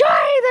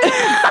enjoying this.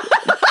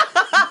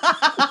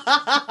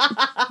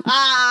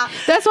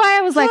 That's why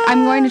I was like,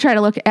 I'm going to try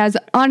to look as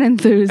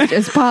unenthused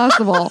as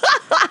possible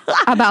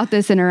about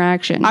this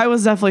interaction. I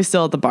was definitely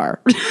still at the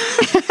bar.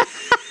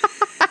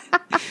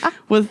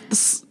 With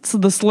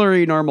the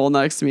slurry normal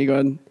next to me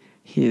going,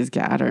 he's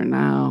got her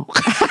now.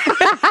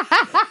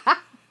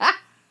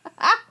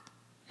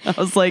 I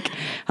was like,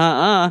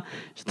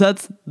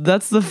 that's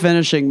the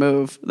finishing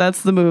move.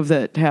 That's the move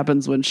that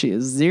happens when she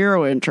has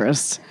zero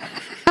interest.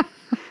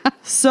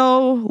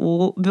 So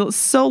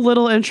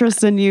little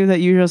interest in you that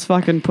you just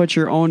fucking put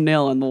your own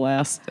nail in the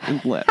last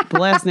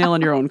nail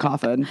in your own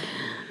coffin.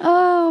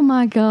 Oh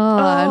my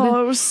God.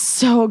 Oh, it was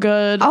so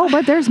good. Oh,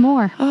 but there's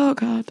more. Oh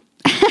God.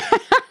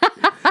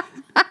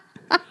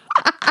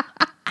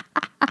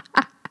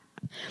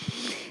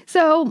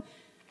 So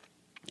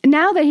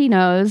now that he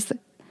knows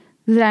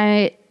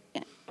that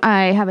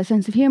I have a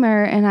sense of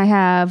humor and I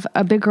have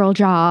a big girl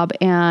job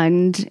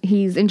and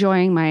he's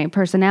enjoying my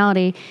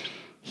personality,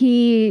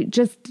 he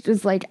just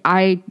is like,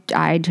 I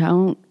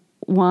don't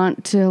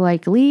want to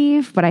like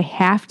leave, but I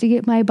have to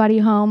get my buddy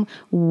home.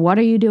 What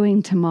are you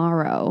doing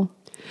tomorrow?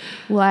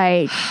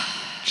 Like,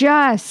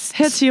 just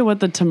Hits you with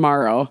the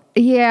tomorrow.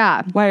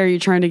 yeah. Why are you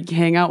trying to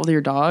hang out with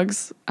your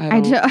dogs? I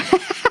do.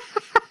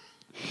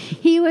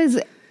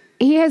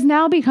 He has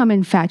now become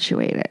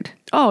infatuated.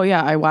 Oh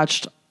yeah, I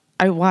watched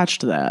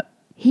that.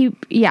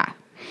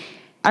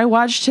 I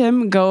watched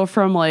him go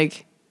from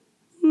like,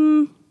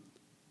 I'm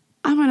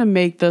gonna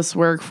make this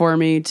work for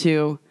me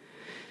to,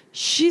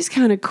 she's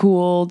kind of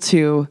cool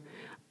to,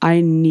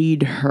 I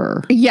need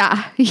her.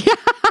 Yeah.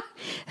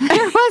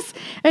 There was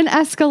an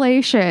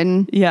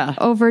escalation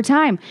over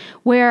time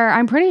where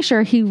I'm pretty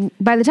sure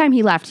by the time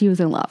he left, he was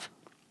in love.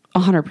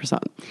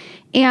 100%.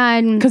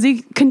 And because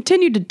he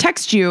continued to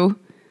text you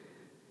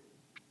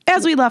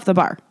as we left the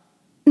bar.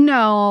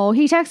 No,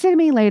 he texted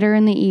me later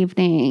in the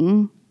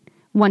evening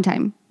one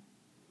time.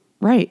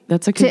 Right.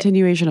 That's a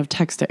continuation of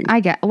texting.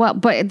 He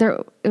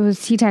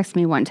texted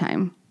me one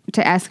time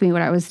to ask me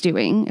what I was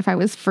doing, if I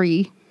was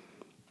free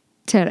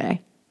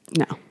today.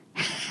 No.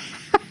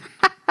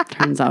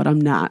 Turns out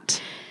I'm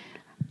not.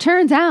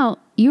 Turns out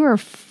you were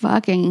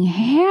fucking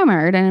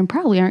hammered and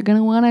probably aren't going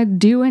to want to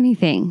do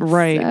anything.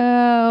 Right.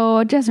 So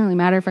it doesn't really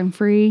matter if I'm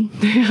free.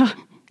 Yeah.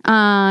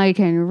 I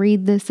can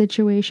read this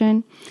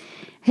situation.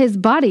 His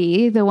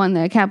buddy, the one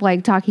that kept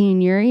like talking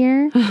in your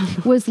ear,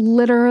 was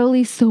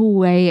literally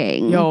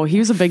swaying. Yo, he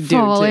was a big dude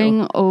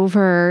falling too.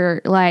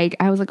 over. Like,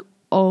 I was like,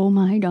 oh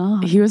my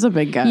God. He was a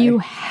big guy. You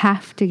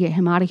have to get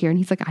him out of here. And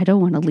he's like, I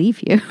don't want to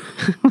leave you.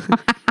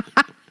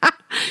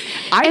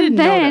 I didn't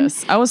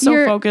notice. I was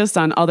so focused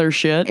on other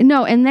shit.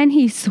 No, and then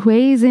he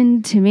sways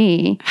into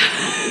me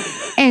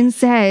and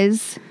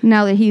says,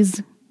 now that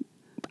he's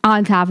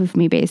on top of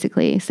me,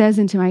 basically, says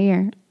into my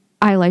ear,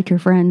 I like your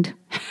friend.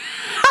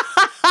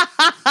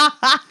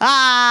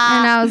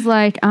 And I was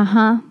like,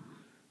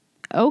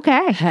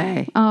 okay.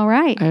 Hey. All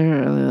right. I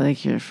really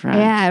like your friend.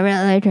 Yeah, I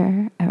really like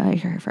her. I like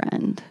her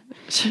friend.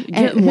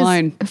 Get in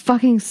line.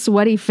 Fucking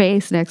sweaty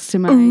face next to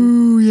mine.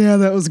 Ooh, yeah,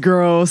 that was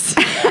gross.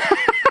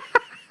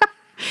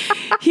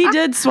 He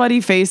did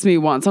sweaty face me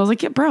once. I was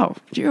like, yeah, bro,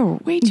 you're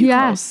way too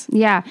close.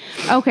 Yeah.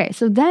 Okay,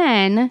 so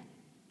then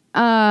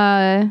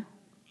engine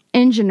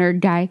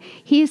nerd guy,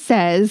 he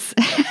says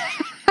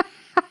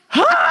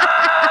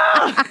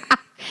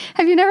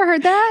have you never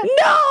heard that?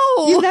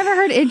 No! You've never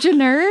heard engine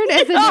nerd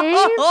as a name?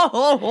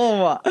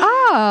 Oh.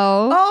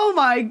 Oh.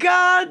 My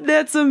God,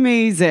 that's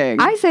amazing.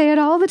 I say it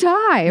all the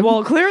time.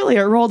 Well, clearly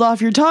it rolled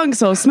off your tongue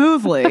so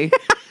smoothly.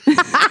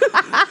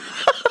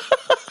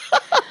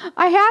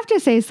 I have to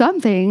say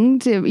something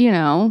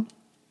to,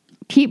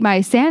 keep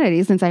my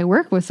sanity since I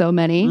work with so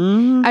many.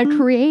 A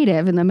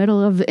creative in the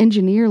middle of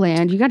engineer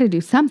land. You got to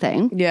do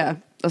something. Yeah,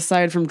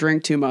 aside from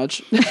drink too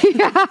much.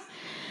 Yeah.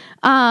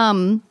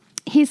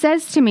 He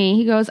says to me,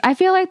 he goes, I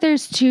feel like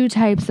there's two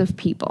types of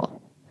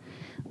people.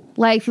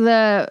 Like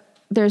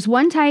there's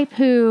one type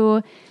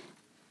who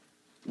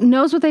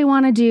knows what they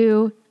want to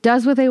do,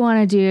 does what they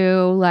want to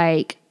do,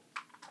 like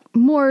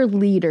more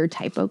leader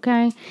type,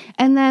 okay?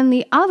 And then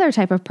the other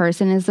type of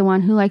person is the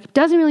one who like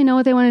doesn't really know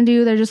what they want to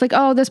do. They're just like,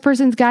 oh, this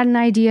person's got an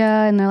idea,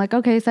 and they're like,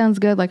 okay, sounds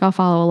good, like I'll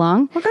follow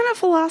along. What kind of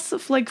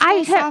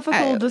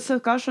philosophical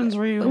discussions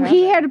were you having?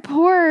 He had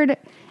poured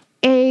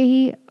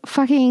a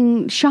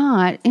fucking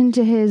shot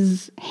into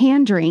his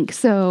hand drink,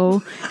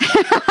 so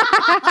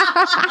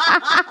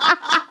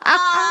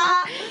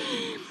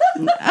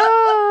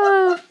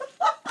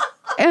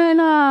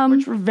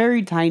which were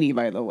very tiny,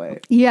 by the way.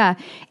 Yeah.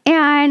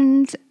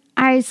 And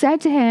I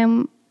said to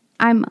him,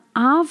 I'm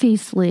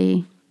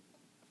obviously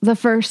the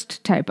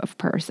first type of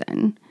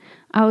person.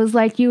 I was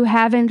like, you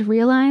haven't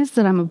realized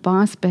that I'm a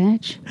boss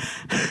bitch?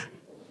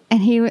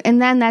 And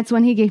then that's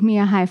when he gave me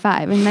a high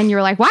five. And then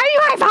you're like, why are you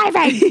high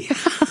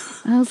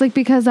fiving? I was like,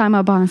 because I'm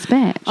a boss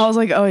bitch. I was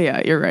like, oh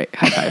yeah, you're right.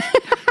 High five.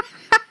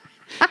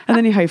 And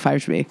then he high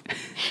fived me.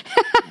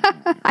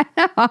 I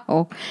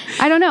know.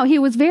 I don't know. He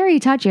was very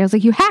touchy. I was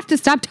like, you have to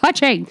stop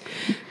touching.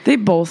 They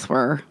both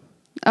were.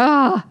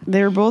 Oh.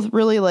 They were both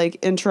really like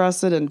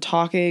interested in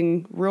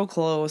talking real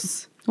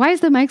close. Why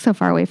is the mic so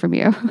far away from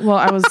you? Well,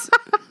 I was,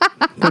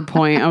 good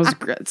point.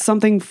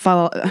 Something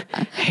fell,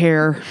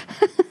 hair.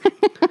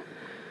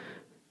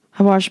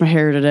 I washed my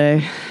hair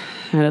today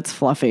and it's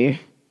fluffy.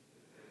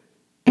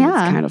 And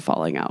Yeah. it's kind of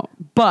falling out.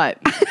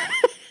 But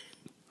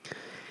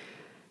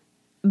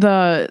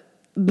the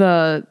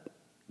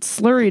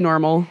slurry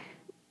normal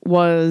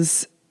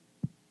was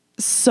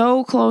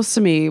so close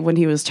to me when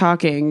he was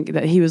talking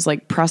that he was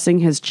like pressing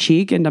his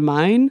cheek into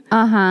mine.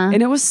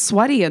 And it was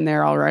sweaty in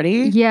there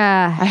already.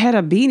 Yeah. I had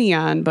a beanie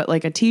on, but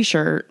like a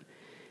t-shirt,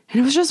 and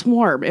it was just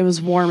warm. It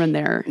was warm in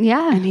there.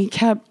 Yeah. And he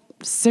kept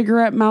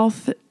cigarette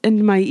mouth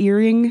into my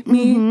earring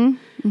me.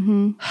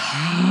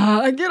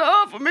 Get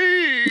off of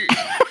me.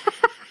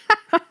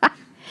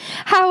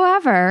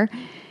 However,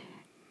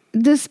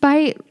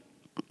 despite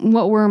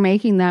what we're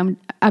making them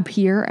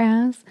appear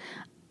as,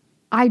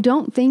 I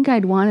don't think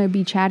I'd want to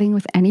be chatting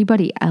with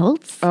anybody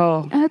else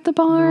at the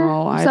bar.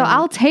 No,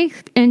 I'll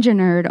take Engine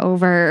Nerd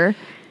over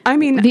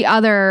the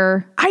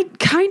other. I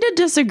kind of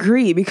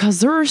disagree because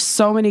there are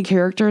so many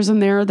characters in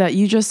there that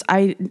you just,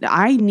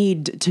 I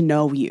need to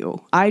know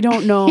you. I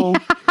don't know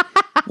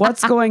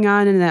what's going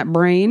on in that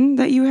brain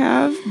that you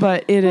have,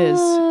 but it is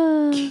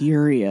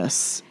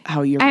curious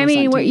how you're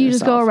presenting what you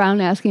just go yourself.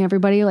 around asking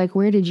everybody, like,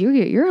 where did you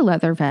get your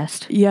leather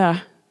vest?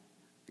 Yeah,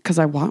 because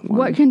I want one.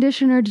 What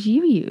conditioner do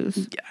you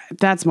use?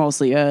 That's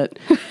mostly it.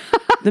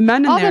 The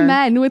men in All there, the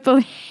men with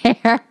the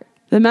hair.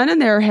 the men in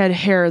there had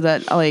hair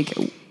that like.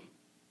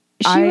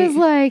 She was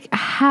like,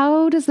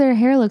 how does their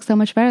hair look so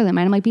much better than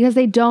mine? I'm like, because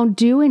they don't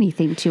do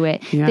anything to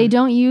it. Yeah. They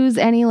don't use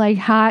any like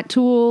hot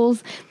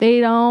tools. They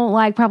don't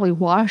like probably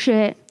wash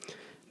it.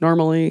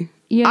 Normally.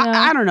 You know?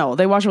 I don't know.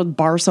 They wash it with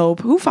bar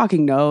soap. Who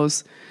fucking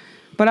knows?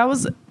 But I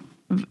was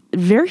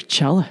very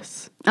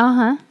jealous.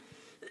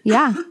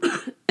 Yeah.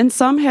 And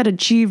some had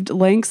achieved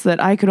lengths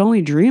that I could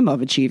only dream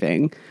of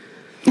achieving.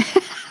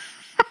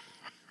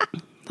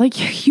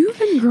 Like, you've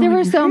been growing There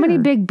were your so many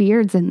hair. big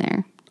beards in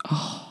there.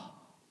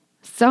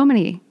 So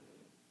many.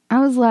 I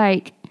was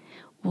like,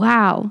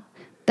 wow,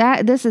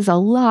 this is a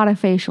lot of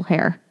facial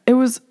hair. It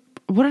was,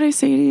 what did I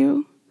say to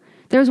you?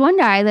 There was one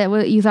guy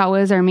that you thought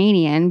was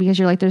Armenian because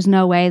you're like, there's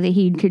no way that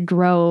he could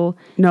grow.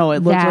 No,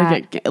 it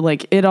looked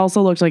it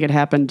also looked like it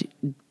happened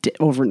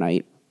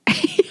overnight.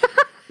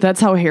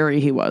 That's how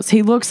hairy he was.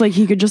 He looks like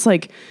he could just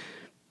like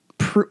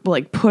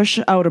push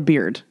out a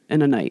beard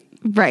in a night.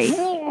 Right.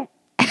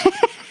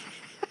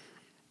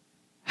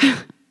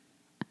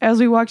 As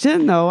we walked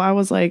in, though, I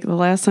was like, the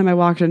last time I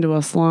walked into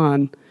a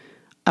salon,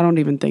 I don't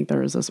even think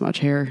there was this much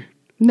hair.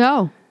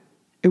 No.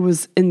 It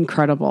was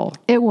incredible.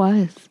 It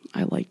was.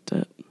 I liked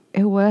it.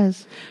 It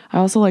was. I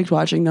also liked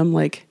watching them,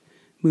 like,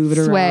 move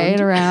it Sway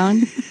it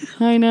around.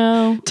 I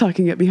know.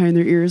 Tucking it behind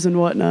their ears and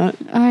whatnot.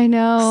 I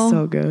know.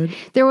 So good.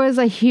 There was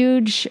a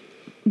huge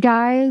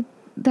guy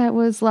that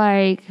was,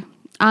 like,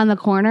 on the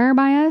corner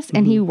by us,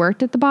 and he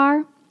worked at the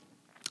bar,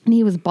 and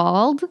he was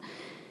bald.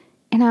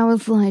 And I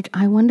was like,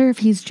 I wonder if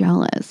he's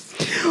jealous.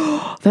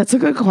 That's a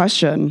good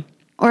question.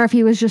 Or if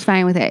he was just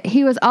fine with it.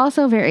 He was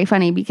also very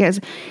funny because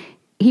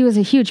he was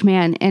a huge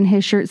man and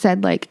his shirt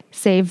said, like,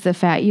 save the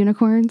fat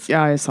unicorns.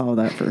 Yeah, I saw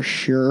that for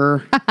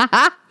sure.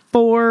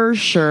 For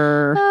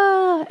sure.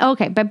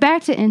 Okay, but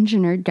back to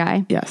Engine Nerd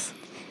Guy. Yes.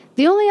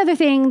 The only other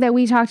thing that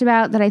we talked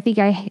about that I think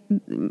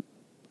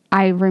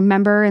I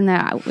remember and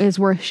that is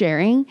worth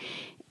sharing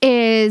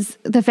is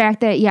the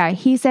fact that,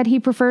 he said he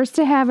prefers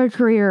to have a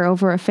career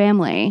over a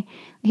family.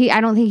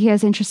 I don't think he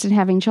has interest in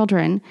having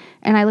children.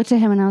 And I looked at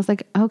him and I was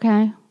like,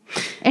 okay.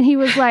 And he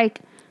was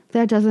like,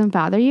 that doesn't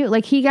bother you?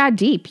 Like, he got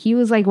deep. He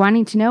was like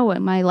wanting to know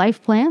what my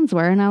life plans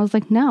were. And I was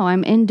like, no,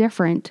 I'm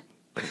indifferent.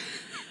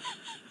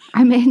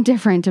 I'm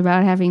indifferent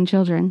about having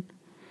children.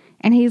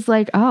 And he's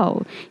like,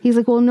 oh. He's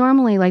like, well,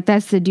 normally, like,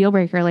 that's the deal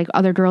breaker. Like,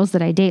 other girls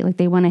that I date, like,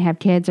 they want to have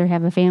kids or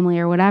have a family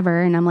or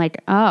whatever. And I'm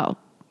like, oh,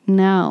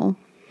 no.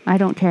 I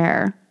don't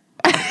care.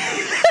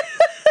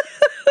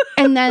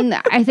 And then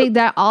I think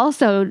that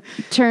also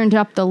turned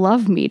up the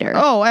love meter.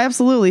 Oh,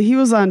 absolutely. He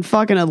was on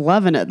fucking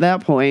 11 at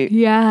that point.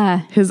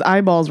 Yeah. His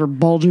eyeballs were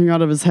bulging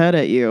out of his head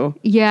at you.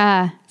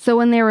 Yeah. So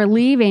when they were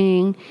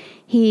leaving,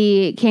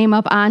 he came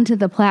up onto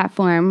the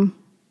platform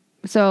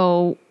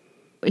so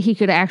he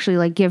could actually,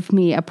 like, give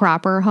me a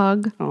proper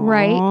hug. Aww.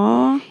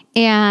 Right?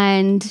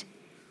 And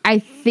I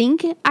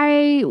think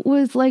I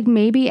was, like,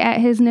 maybe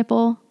at his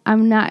nipple.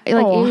 I'm not,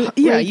 like...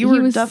 you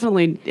were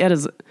definitely at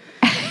his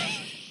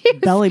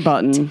belly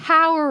button.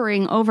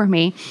 Towering over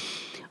me,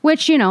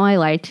 which, you know, I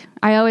liked.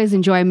 I always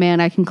enjoy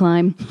man I can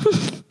climb.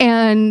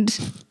 And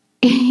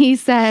he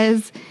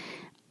says,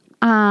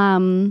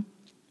 I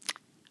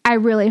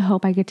really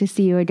hope I get to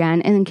see you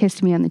again, and then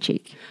kissed me on the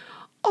cheek.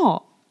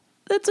 Oh,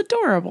 that's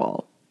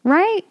adorable.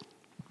 Right?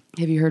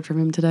 Have you heard from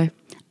him today?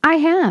 I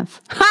have.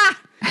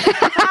 Ha!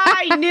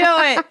 I knew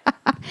it.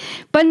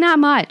 But not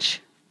much.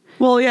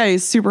 Well, yeah,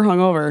 he's super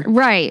hungover.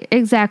 Right,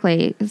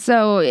 exactly.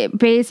 So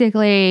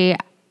basically,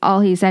 all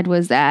he said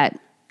was that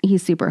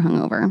he's super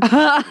hungover.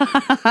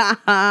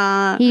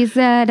 He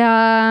said,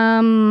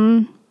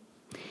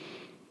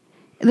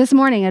 this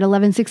morning at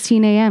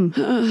 11:16 a.m.,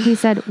 he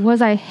said,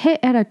 was I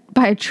hit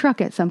by a truck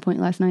at some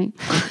point last night?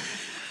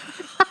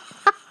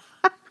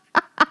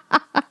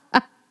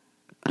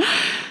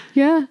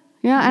 Yeah.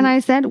 And I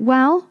said,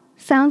 well,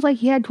 sounds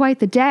like you had quite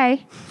the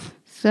day.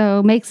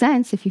 So makes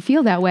sense if you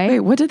feel that way.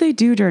 Wait, what did they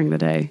do during the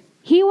day?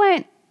 He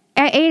went,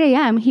 at 8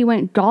 a.m., he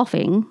went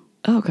golfing.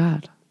 Oh,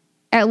 God.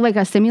 At, like,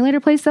 a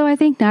simulator place, though, I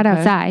think, not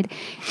outside.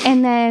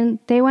 And then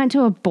they went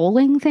to a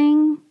bowling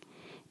thing.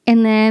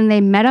 And then they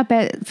met up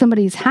at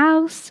somebody's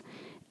house.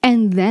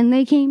 And then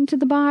they came to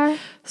the bar.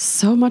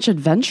 So much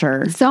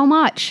adventure. So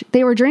much.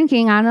 They were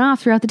drinking on and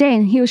off throughout the day.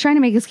 And he was trying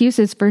to make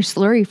excuses for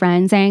slurry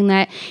friend, saying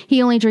that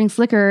he only drinks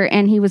liquor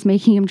and he was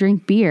making him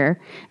drink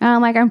beer. And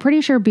I'm like, I'm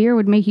pretty sure beer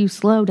would make you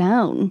slow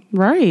down.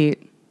 Right.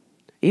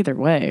 Either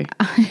way.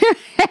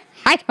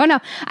 I don't know.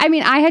 I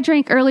mean, I had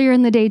drank earlier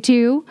in the day,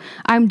 too.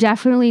 I'm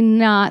definitely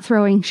not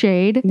throwing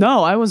shade.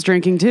 No, I was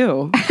drinking,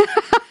 too.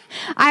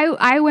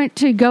 I went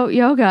to goat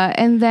yoga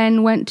and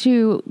then went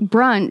to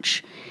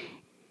brunch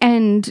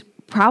and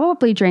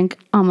probably drank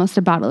almost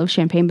a bottle of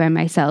champagne by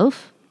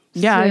myself.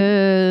 Yeah,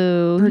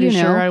 so, I'm pretty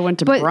sure I went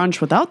to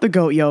brunch without the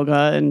goat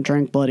yoga and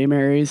drank Bloody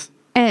Marys.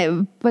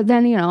 But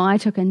then, you know, I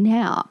took a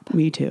nap.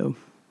 Me too.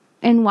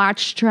 And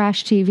watched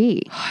trash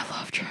TV. Oh, I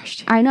love trash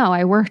TV. I know.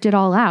 I worked it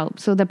all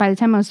out so that by the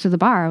time I was to the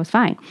bar, I was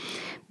fine.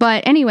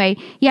 But anyway,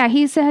 yeah,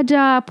 he said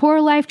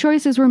poor life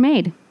choices were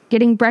made.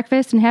 Getting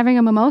breakfast and having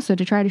a mimosa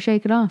to try to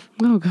shake it off.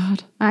 Oh,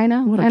 God. I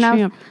know. What a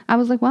champ. I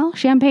was like, well,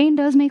 champagne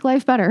does make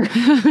life better.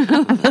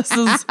 This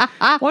is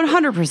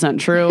 100%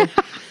 true.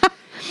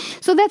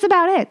 So that's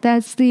about it.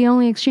 That's the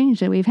only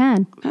exchange that we've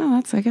had.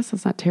 Oh, I guess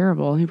that's not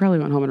terrible. He probably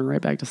went home and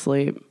right back to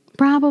sleep.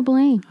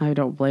 Probably. I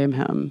don't blame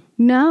him.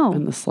 No.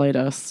 In the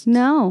slightest.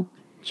 No.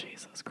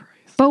 Jesus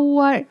Christ. But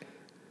what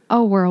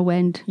a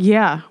whirlwind.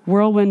 Yeah.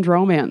 Whirlwind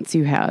romance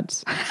you had.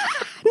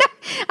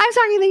 I'm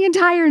talking the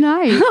entire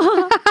night.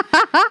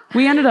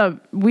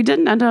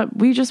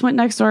 We just went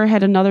next door,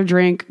 had another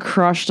drink,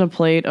 crushed a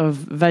plate of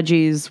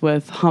veggies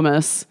with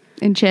hummus.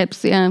 And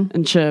chips, yeah.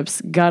 And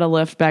chips. Got a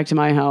lift back to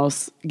my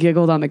house.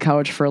 Giggled on the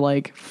couch for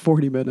like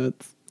 40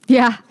 minutes.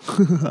 Yeah.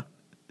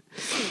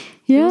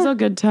 It was a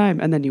good time.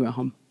 And then you went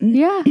home.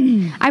 Yeah.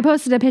 I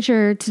posted a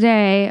picture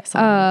today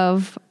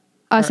of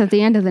us at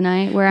the end of the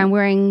night where I'm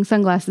wearing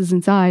sunglasses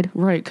inside.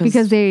 Right.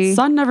 Because the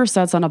sun never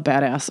sets on a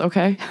badass,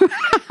 okay?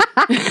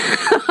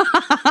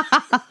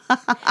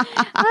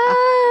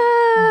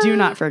 Do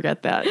not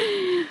forget that.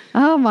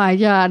 Oh my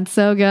God,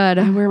 so good.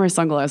 I wear my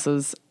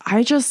sunglasses.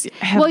 I just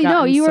have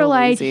gotten you were so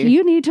like, lazy.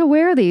 you need to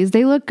wear these.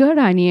 They look good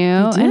on you.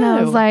 And I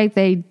do. was like,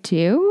 they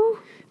do?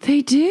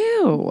 They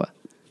do.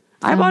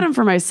 I bought them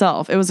for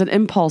myself. It was an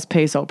impulse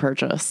peso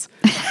purchase.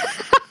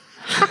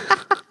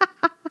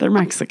 They're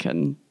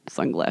Mexican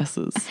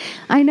sunglasses.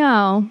 I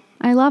know.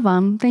 I love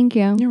them. Thank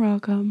you. You're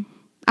welcome.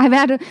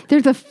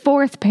 There's a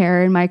fourth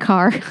pair in my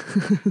car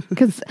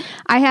because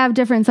I have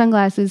different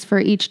sunglasses for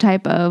each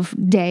type of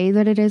day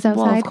that it is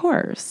outside. Well, of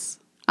course.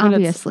 When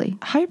Obviously.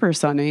 it's hyper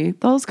sunny,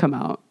 those come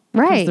out.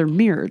 Because Right. they're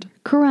mirrored.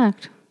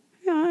 Correct.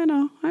 Yeah, I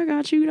know. I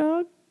got you,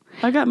 dog.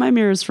 I got my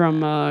mirrors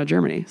from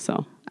Germany,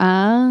 so.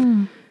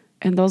 Oh.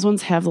 And those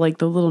ones have like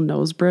the little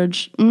nose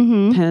bridge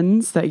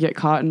pins that get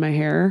caught in my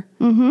hair.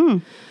 Mm-hmm.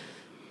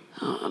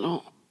 I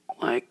don't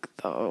like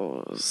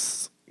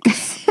those.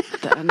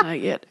 Then I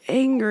get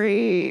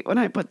angry when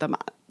I put them on.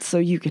 So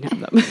you can have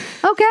them.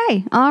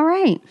 Okay. All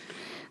right.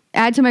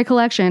 Add to my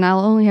collection.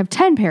 I'll only have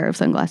 10 pair of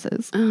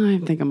sunglasses. I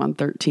think I'm on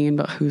 13,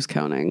 but who's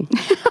counting?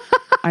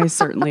 I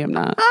certainly am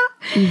not.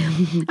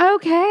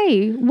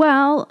 Okay.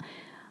 Well,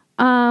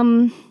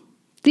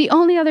 the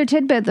only other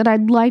tidbit that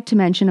I'd like to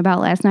mention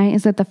about last night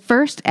is that the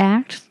first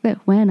act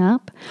that went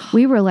up,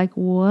 we were like,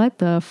 what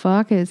the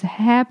fuck is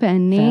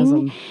happening?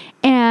 Vasm.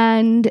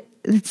 And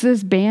it's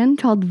this band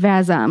called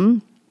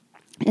Vasm.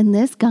 And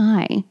this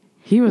guy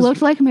He was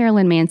looked like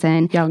Marilyn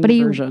Manson, young but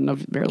he version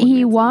of Marilyn he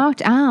Manson.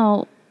 walked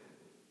out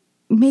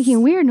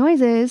making weird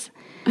noises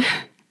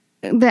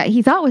that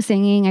he thought was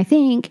singing, I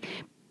think.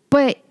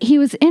 But he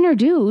was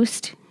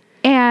introduced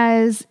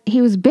as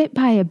he was bit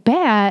by a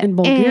bat in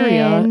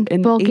Bulgaria in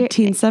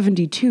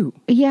 1872.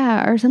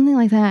 Yeah, or something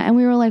like that. And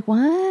we were like,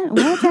 what?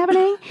 What's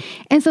happening?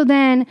 And so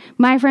then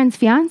my friend's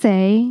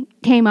fiance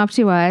came up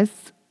to us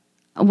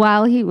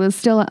while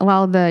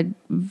the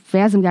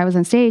Vasm guy was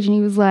on stage, and he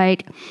was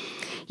like,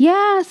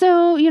 yeah,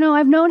 so,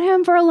 I've known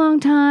him for a long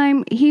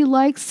time. He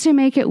likes to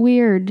make it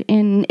weird,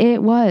 and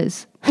it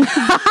was.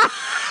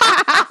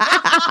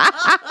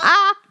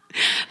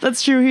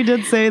 That's true. He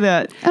did say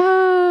that.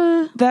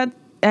 That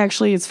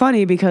actually is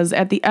funny because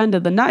at the end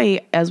of the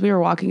night, as we were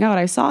walking out,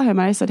 I saw him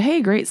and I said,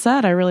 hey, great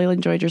set. I really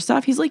enjoyed your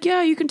stuff. He's like,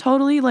 yeah, you can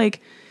totally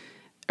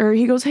or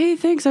he goes, hey,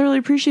 thanks. I really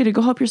appreciate it.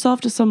 Go help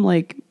yourself to some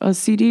a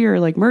CD or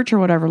merch or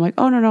whatever. I'm like,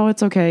 oh, no,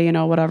 it's okay.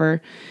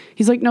 Whatever.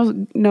 He's like,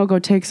 no, go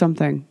take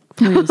something,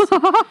 please.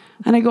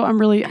 And I go,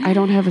 I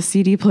don't have a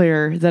CD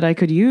player that I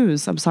could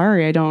use. I'm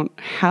sorry. I don't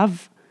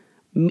have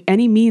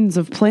any means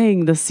of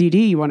playing the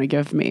CD you want to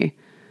give me.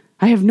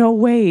 I have no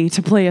way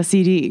to play a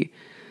CD.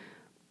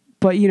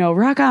 But,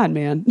 rock on,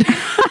 man.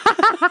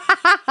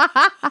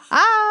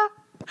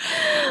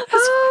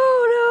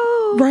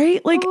 Oh, no.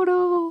 Right? Oh,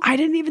 no. I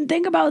didn't even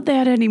think about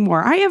that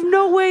anymore. I have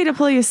no way to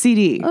play a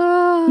CD.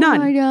 Oh, None.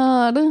 my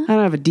God. I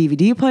don't have a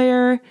DVD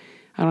player.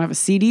 I don't have a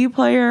CD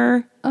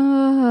player.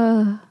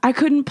 I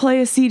couldn't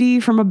play a CD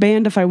from a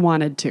band if I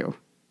wanted to.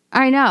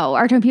 I know.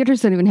 Our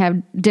computers don't even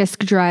have disk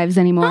drives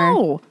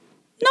anymore.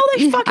 No,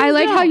 they fucking I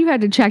like don't. how you had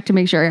to check to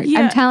make sure.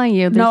 Yeah. I'm telling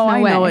you, there's no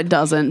way. I know it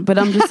doesn't, but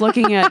I'm just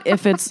looking at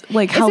if it's how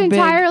it's big.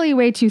 entirely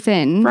way too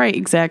thin. Right,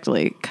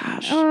 exactly.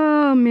 Gosh,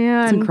 Oh,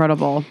 man. it's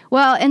incredible.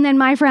 Well, and then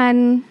my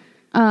friend,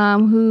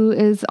 who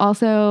is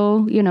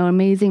also,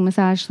 amazing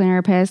massage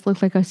therapist,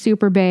 looks like a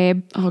super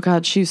babe. Oh,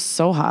 God, she's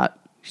so hot.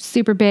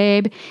 Super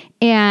babe.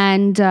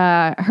 And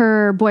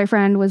her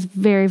boyfriend was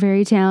very,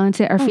 very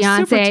talented. Or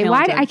fiance. super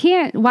talented. I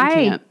can't. It's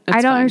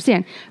I don't fine.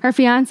 understand. Her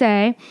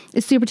fiance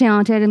is super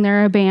talented, and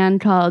they're a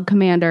band called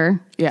Commander.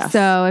 Yes.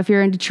 So if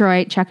you're in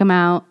Detroit, check them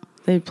out.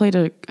 They played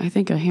a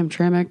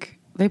Hamtramck.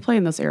 They play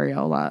in this area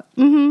a lot.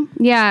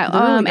 Yeah.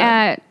 They're really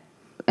good.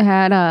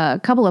 At a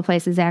couple of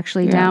places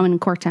actually down in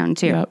Corktown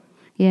too. Yep.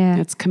 Yeah.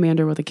 It's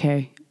Commander with a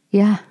K.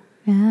 Yeah.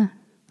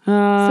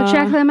 So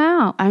check them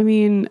out. I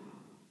mean,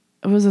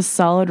 it was a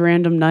solid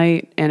random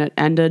night, and it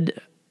ended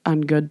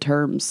on good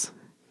terms.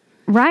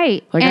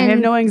 Right. I have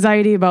no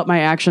anxiety about my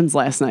actions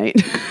last night.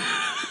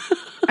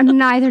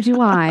 Neither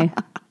do I.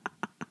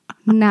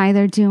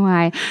 Neither do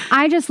I.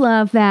 I just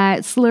love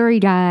that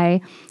Slurry guy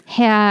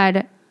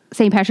had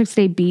St. Patrick's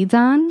Day beads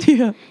on.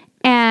 Yeah.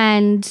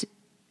 And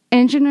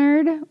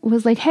Engineered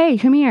was like, hey,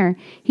 come here.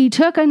 He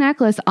took a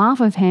necklace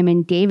off of him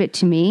and gave it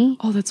to me.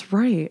 Oh, that's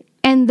right.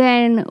 And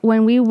then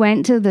when we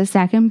went to the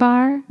second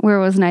bar where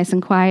it was nice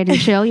and quiet and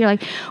chill, you're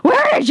like,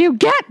 where did you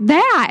get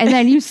that? And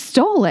then you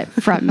stole it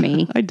from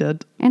me. I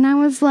did. And I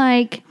was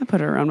like, I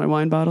put it around my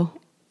wine bottle.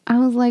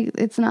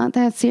 it's not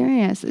that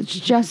serious. It's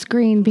just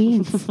green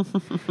beans.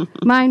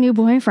 My new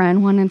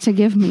boyfriend wanted to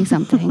give me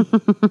something.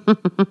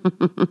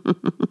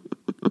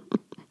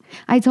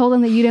 I told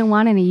him that you didn't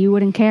want any, you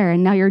wouldn't care,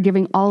 and now you're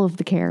giving all of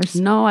the cares.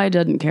 No, I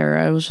didn't care.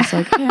 I was just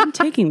like, hey, I'm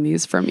taking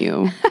these from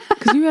you.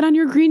 Because you had on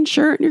your green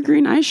shirt and your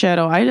green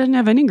eyeshadow. I didn't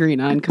have any green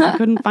on because I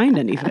couldn't find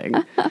anything.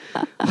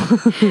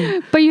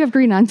 But you have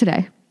green on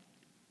today.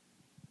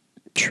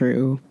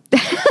 True.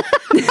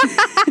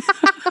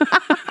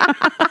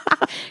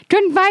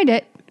 Couldn't find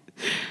it.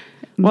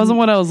 Wasn't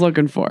what I was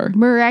looking for.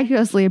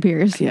 Miraculously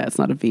appears. Yeah, it's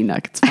not a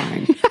V-neck. It's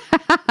fine.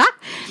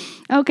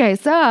 Okay,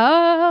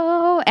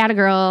 so Atta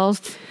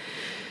Girls.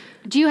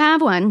 Do you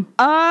have one?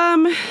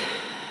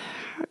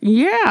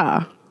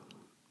 Yeah.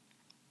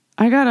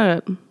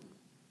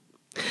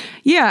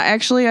 Yeah,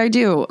 actually I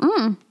do.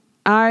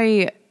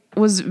 I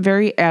was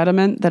very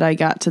adamant that I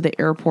got to the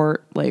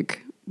airport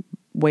like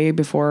way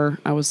before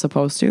I was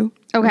supposed to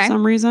for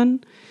some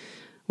reason,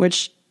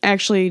 which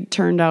actually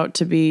turned out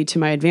to be to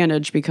my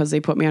advantage because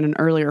they put me on an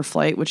earlier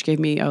flight, which gave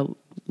me a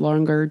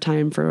longer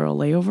time for a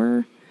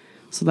layover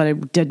so that I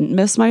didn't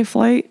miss my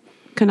flight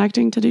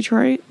connecting to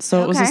Detroit.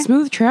 So it was a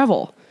smooth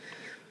travel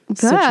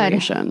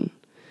situation.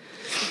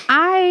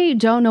 I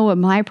don't know what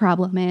my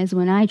problem is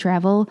when I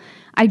travel.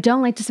 I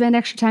don't like to spend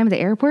extra time at the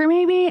airport,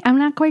 maybe. I'm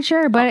not quite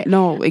sure. But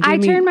I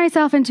turn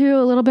myself into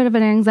a little bit of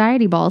an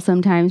anxiety ball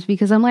sometimes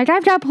because I'm like,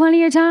 I've got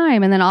plenty of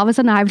time. And then all of a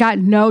sudden I've got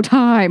no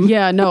time.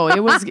 Yeah, no,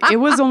 it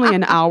was only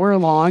an hour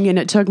long and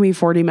it took me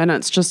 40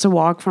 minutes just to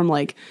walk from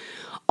like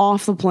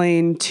off the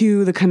plane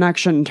to the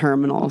connection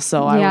terminal.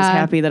 So I was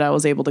happy that I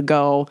was able to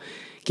go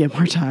get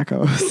more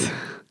tacos.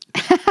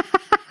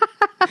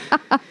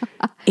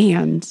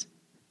 And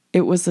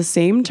it was the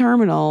same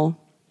terminal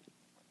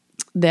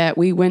that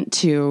we went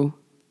to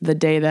the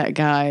day that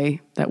guy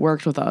that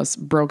worked with us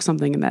broke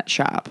something in that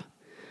shop.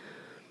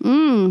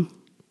 The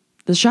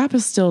shop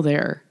is still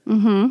there.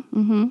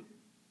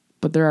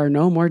 But there are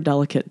no more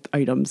delicate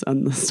items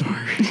in the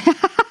store.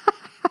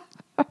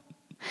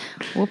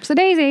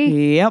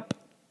 Whoops-a-daisy. Yep.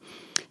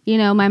 You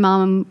know, my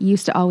mom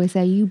used to always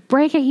say, you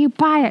break it, you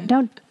buy it.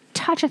 Don't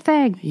touch a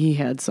thing. He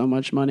had so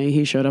much money.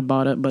 He should have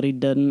bought it, but he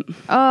didn't.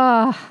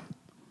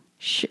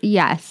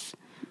 Yes.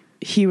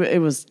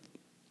 It was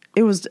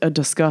a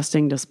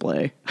disgusting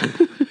display.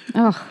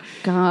 Oh,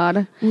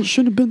 God. Well, it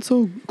shouldn't have been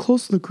so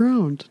close to the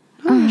ground.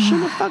 Oh, you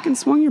shouldn't have fucking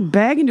swung your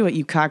bag into it,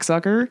 you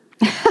cocksucker.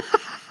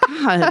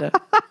 God.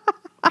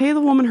 Pay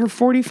the woman her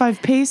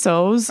 45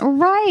 pesos.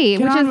 Right.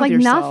 Which is like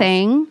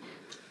nothing.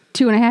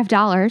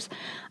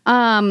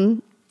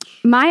 $2.50.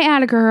 My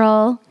Atta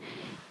Girl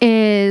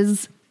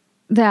is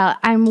that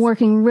I'm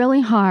working really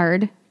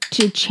hard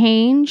to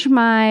change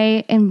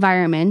my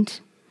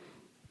environment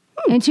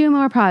into a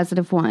more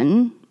positive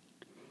one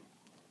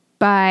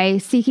by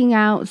seeking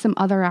out some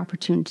other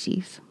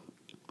opportunities.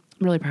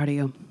 I'm really proud of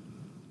you.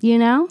 You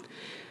know?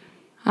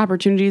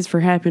 Opportunities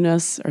for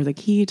happiness are the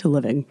key to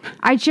living.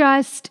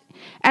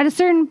 At a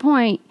certain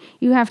point,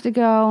 you have to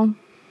go,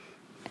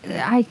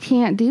 I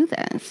can't do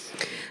this.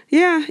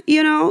 Yeah,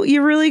 you know,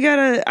 you really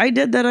gotta, I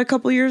did that a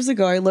couple years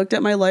ago. I looked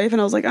at my life and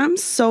I was like, I'm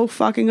so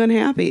fucking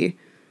unhappy.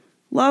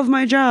 Love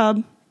my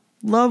job.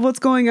 Love what's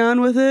going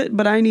on with it,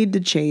 but I need to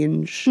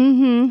change.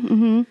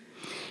 And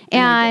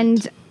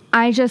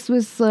I just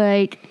was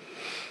like,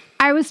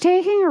 I was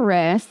taking a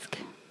risk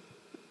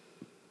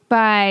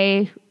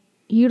by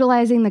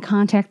utilizing the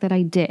contact that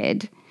I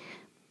did,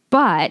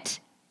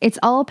 but it's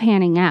all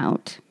panning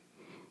out.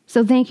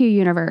 So thank you,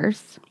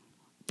 universe.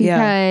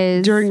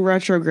 Because during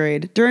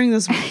retrograde, during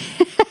this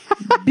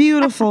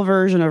beautiful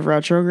version of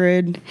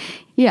retrograde.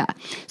 Yeah.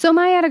 So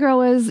my Atta Girl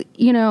was,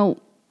 you know,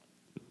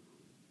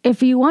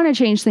 if you want to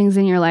change things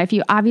in your life,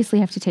 you obviously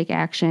have to take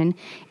action.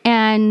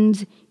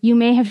 And you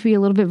may have to be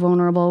a little bit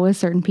vulnerable with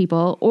certain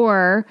people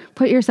or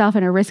put yourself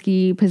in a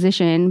risky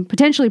position,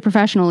 potentially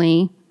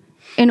professionally,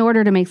 in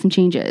order to make some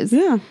changes.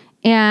 Yeah.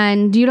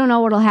 And you don't know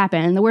what'll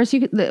happen. The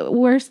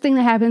worst thing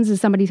that happens is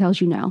somebody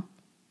tells you no.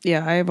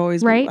 Yeah, I have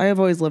always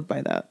lived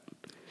by that.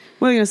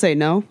 What are you going to say?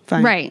 No?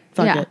 Fine. Right.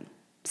 Fuck it.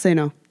 Say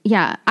no.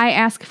 Yeah. I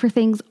ask for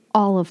things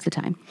all of the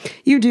time.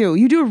 You do.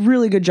 You do a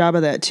really good job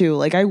of that too.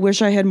 Like, I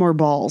wish I had more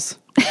balls.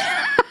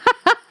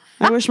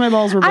 I wish my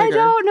balls were bigger. I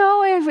don't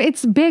know if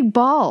it's big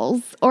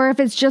balls or if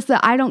it's just that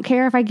I don't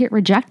care if I get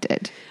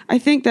rejected. I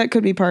think that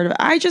could be part of it.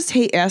 I just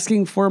hate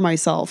asking for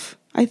myself.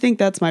 I think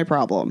that's my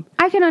problem.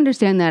 I can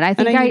understand that. I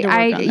think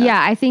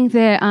I think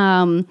that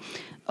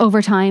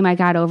over time I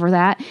got over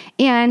that.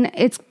 And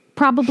it's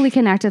probably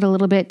connected a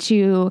little bit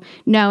to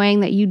knowing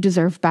that you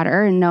deserve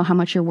better and know how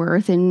much you're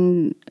worth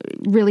and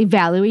really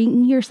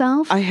valuing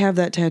yourself. I have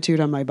that tattooed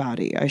on my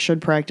body. I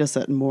should practice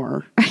it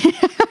more.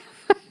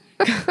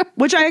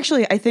 Which I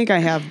think I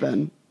have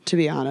been, to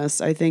be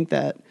honest. I think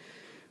that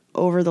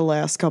over the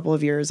last couple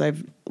of years,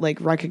 I've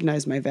like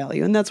recognized my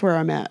value, and that's where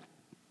I'm at.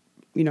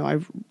 You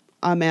know,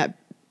 I'm at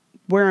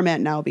where I'm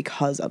at now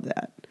because of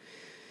that,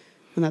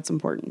 and that's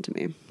important to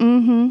me.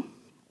 Mm-hmm.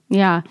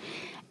 Yeah,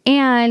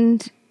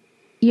 and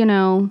you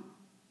know,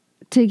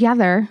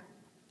 together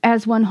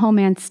as one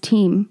Homance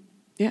team,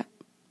 yeah,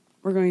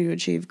 we're going to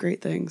achieve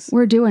great things.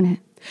 We're doing it.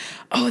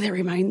 Oh, that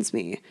reminds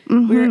me.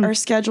 Mm-hmm. Our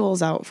schedule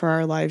is out for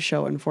our live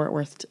show in Fort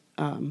Worth,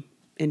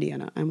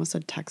 Indiana. I almost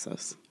said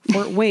Texas.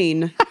 Fort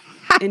Wayne,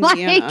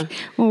 Indiana. Like,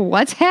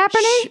 what's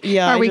happening?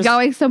 Are we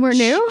going somewhere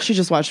new? She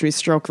just watched me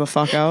stroke the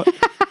fuck out.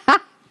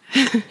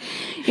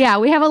 Yeah,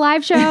 we have a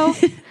live show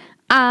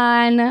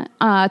on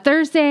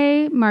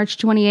Thursday, March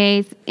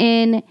 28th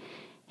in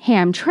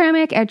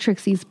Hamtramck at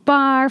Trixie's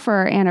Bar for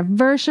our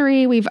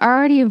anniversary. We've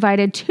already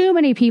invited too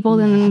many people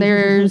than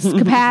there's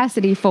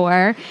capacity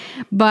for,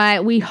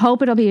 but we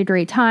hope it'll be a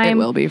great time. It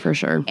will be for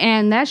sure.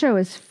 And that show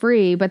is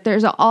free, but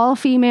there's an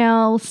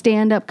all-female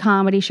stand-up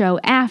comedy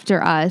show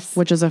after us.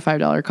 Which is a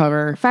 $5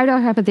 cover.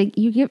 $5 cover, but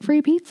you get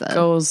free pizza.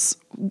 Goes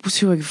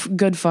to a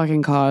good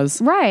fucking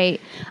cause. Right.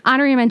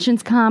 Honorary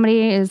Mentions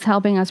Comedy is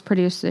helping us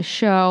produce this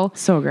show.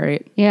 So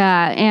great.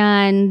 Yeah,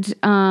 and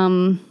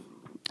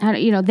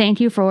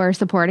thank you for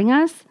supporting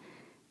us.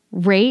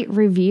 Rate,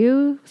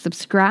 review,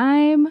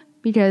 subscribe,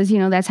 because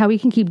that's how we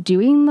can keep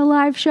doing the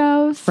live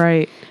shows.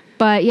 Right.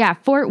 But yeah,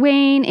 Fort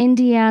Wayne,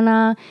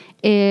 Indiana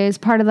is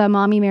part of the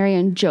Mommy, Mary,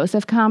 and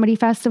Joseph Comedy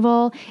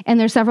Festival. And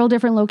there's several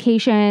different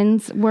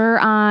locations. We're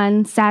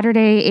on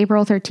Saturday,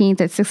 April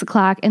 13th at 6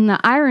 o'clock. And the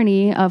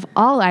irony of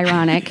all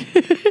ironic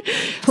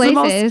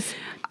places.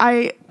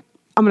 I'm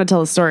going to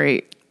tell a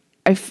story.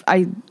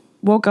 I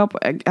woke up,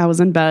 I was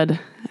in bed.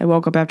 I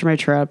woke up after my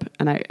trip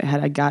and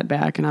I got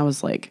back and I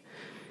was like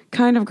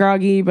kind of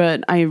groggy,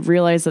 but I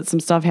realized that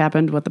some stuff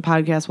happened with the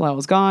podcast while I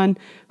was gone.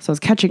 So I was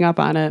catching up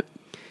on it.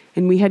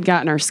 And we had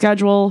gotten our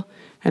schedule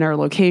and our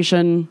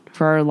location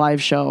for our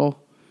live show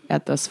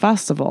at this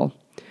festival.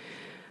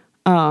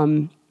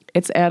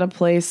 It's at a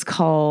place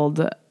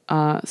called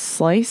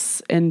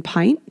Slice and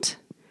Pint.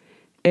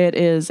 It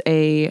is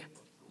a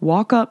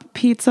walk-up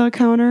pizza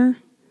counter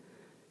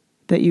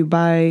that you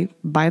buy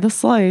the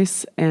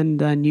slice, and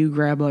then you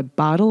grab a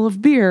bottle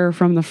of beer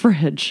from the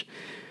fridge.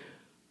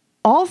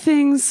 All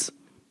things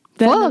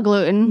that full of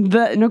gluten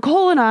that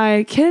Nicole and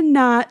I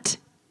cannot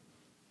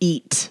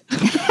eat.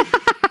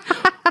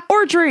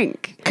 Or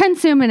drink.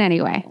 Consume it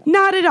anyway.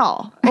 Not at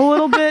all. A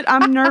little bit.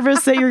 I'm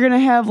nervous that you're going to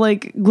have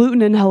like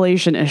gluten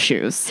inhalation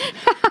issues.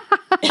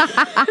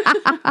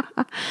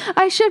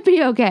 I should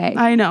be okay.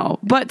 I know,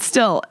 but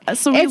still.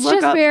 So it's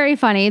just very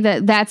funny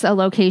that that's a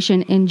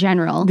location in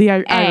general. The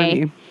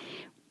irony.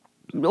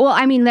 Well,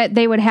 I mean, that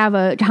they would have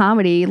a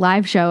comedy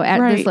live show at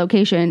this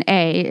location,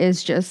 A,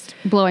 is just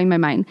blowing my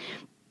mind.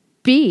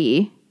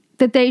 B,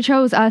 that they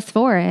chose us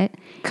for it.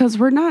 Because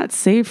we're not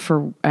safe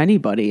for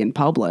anybody in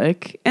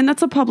public. And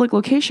that's a public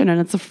location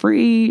and it's a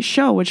free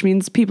show, which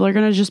means people are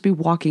going to just be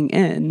walking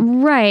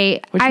in.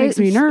 Right. Which makes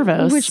me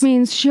nervous. Which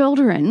means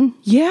children.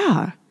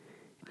 Yeah.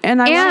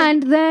 And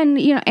then,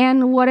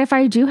 and what if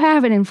I do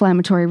have an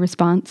inflammatory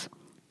response?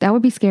 That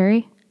would be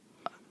scary.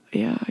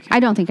 Yeah. I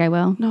don't think I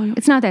will. No.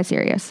 It's not that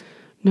serious.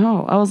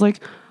 No. I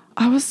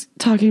was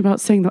talking about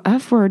saying the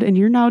F word and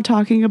you're now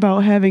talking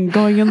about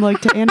going in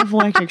like to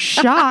anaphylactic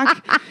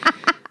shock.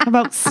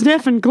 About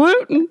sniffing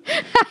gluten.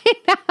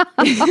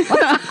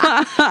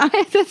 I know.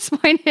 At this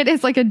point, it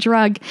is like a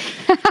drug.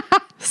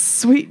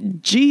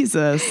 Sweet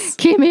Jesus.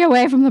 Keep me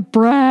away from the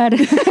bread.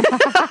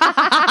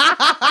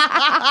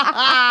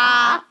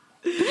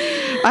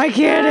 I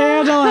can't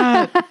handle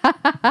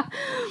it.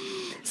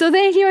 So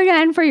thank you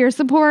again for your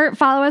support.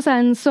 Follow us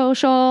on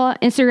social,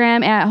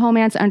 Instagram at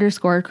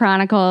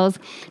homance_chronicles.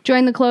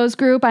 Join the closed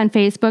group on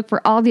Facebook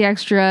for all the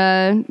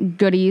extra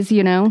goodies,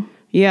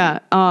 Yeah.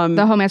 The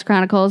Homance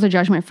Chronicles, a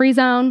judgment-free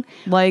zone.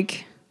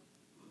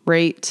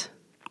 Rate.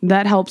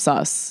 That helps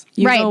us.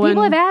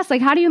 People have asked,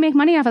 how do you make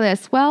money off of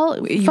this?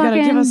 Well, you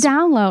fucking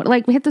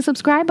download. Hit the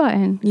subscribe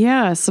button.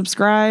 Yeah,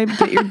 subscribe.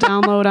 Get your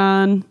download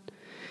on.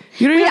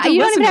 You don't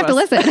even have to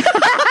listen.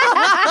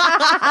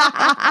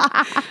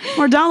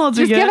 More downloads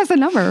we get. Just give us a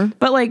number.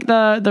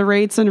 But the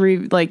rates and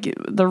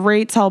the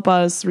rates help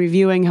us.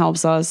 Reviewing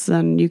helps us,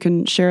 and you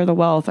can share the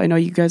wealth. I know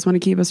you guys want to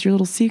keep us your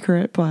little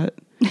secret, but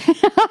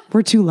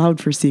we're too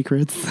loud for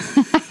secrets.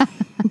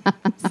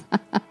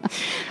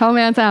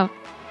 Homance out.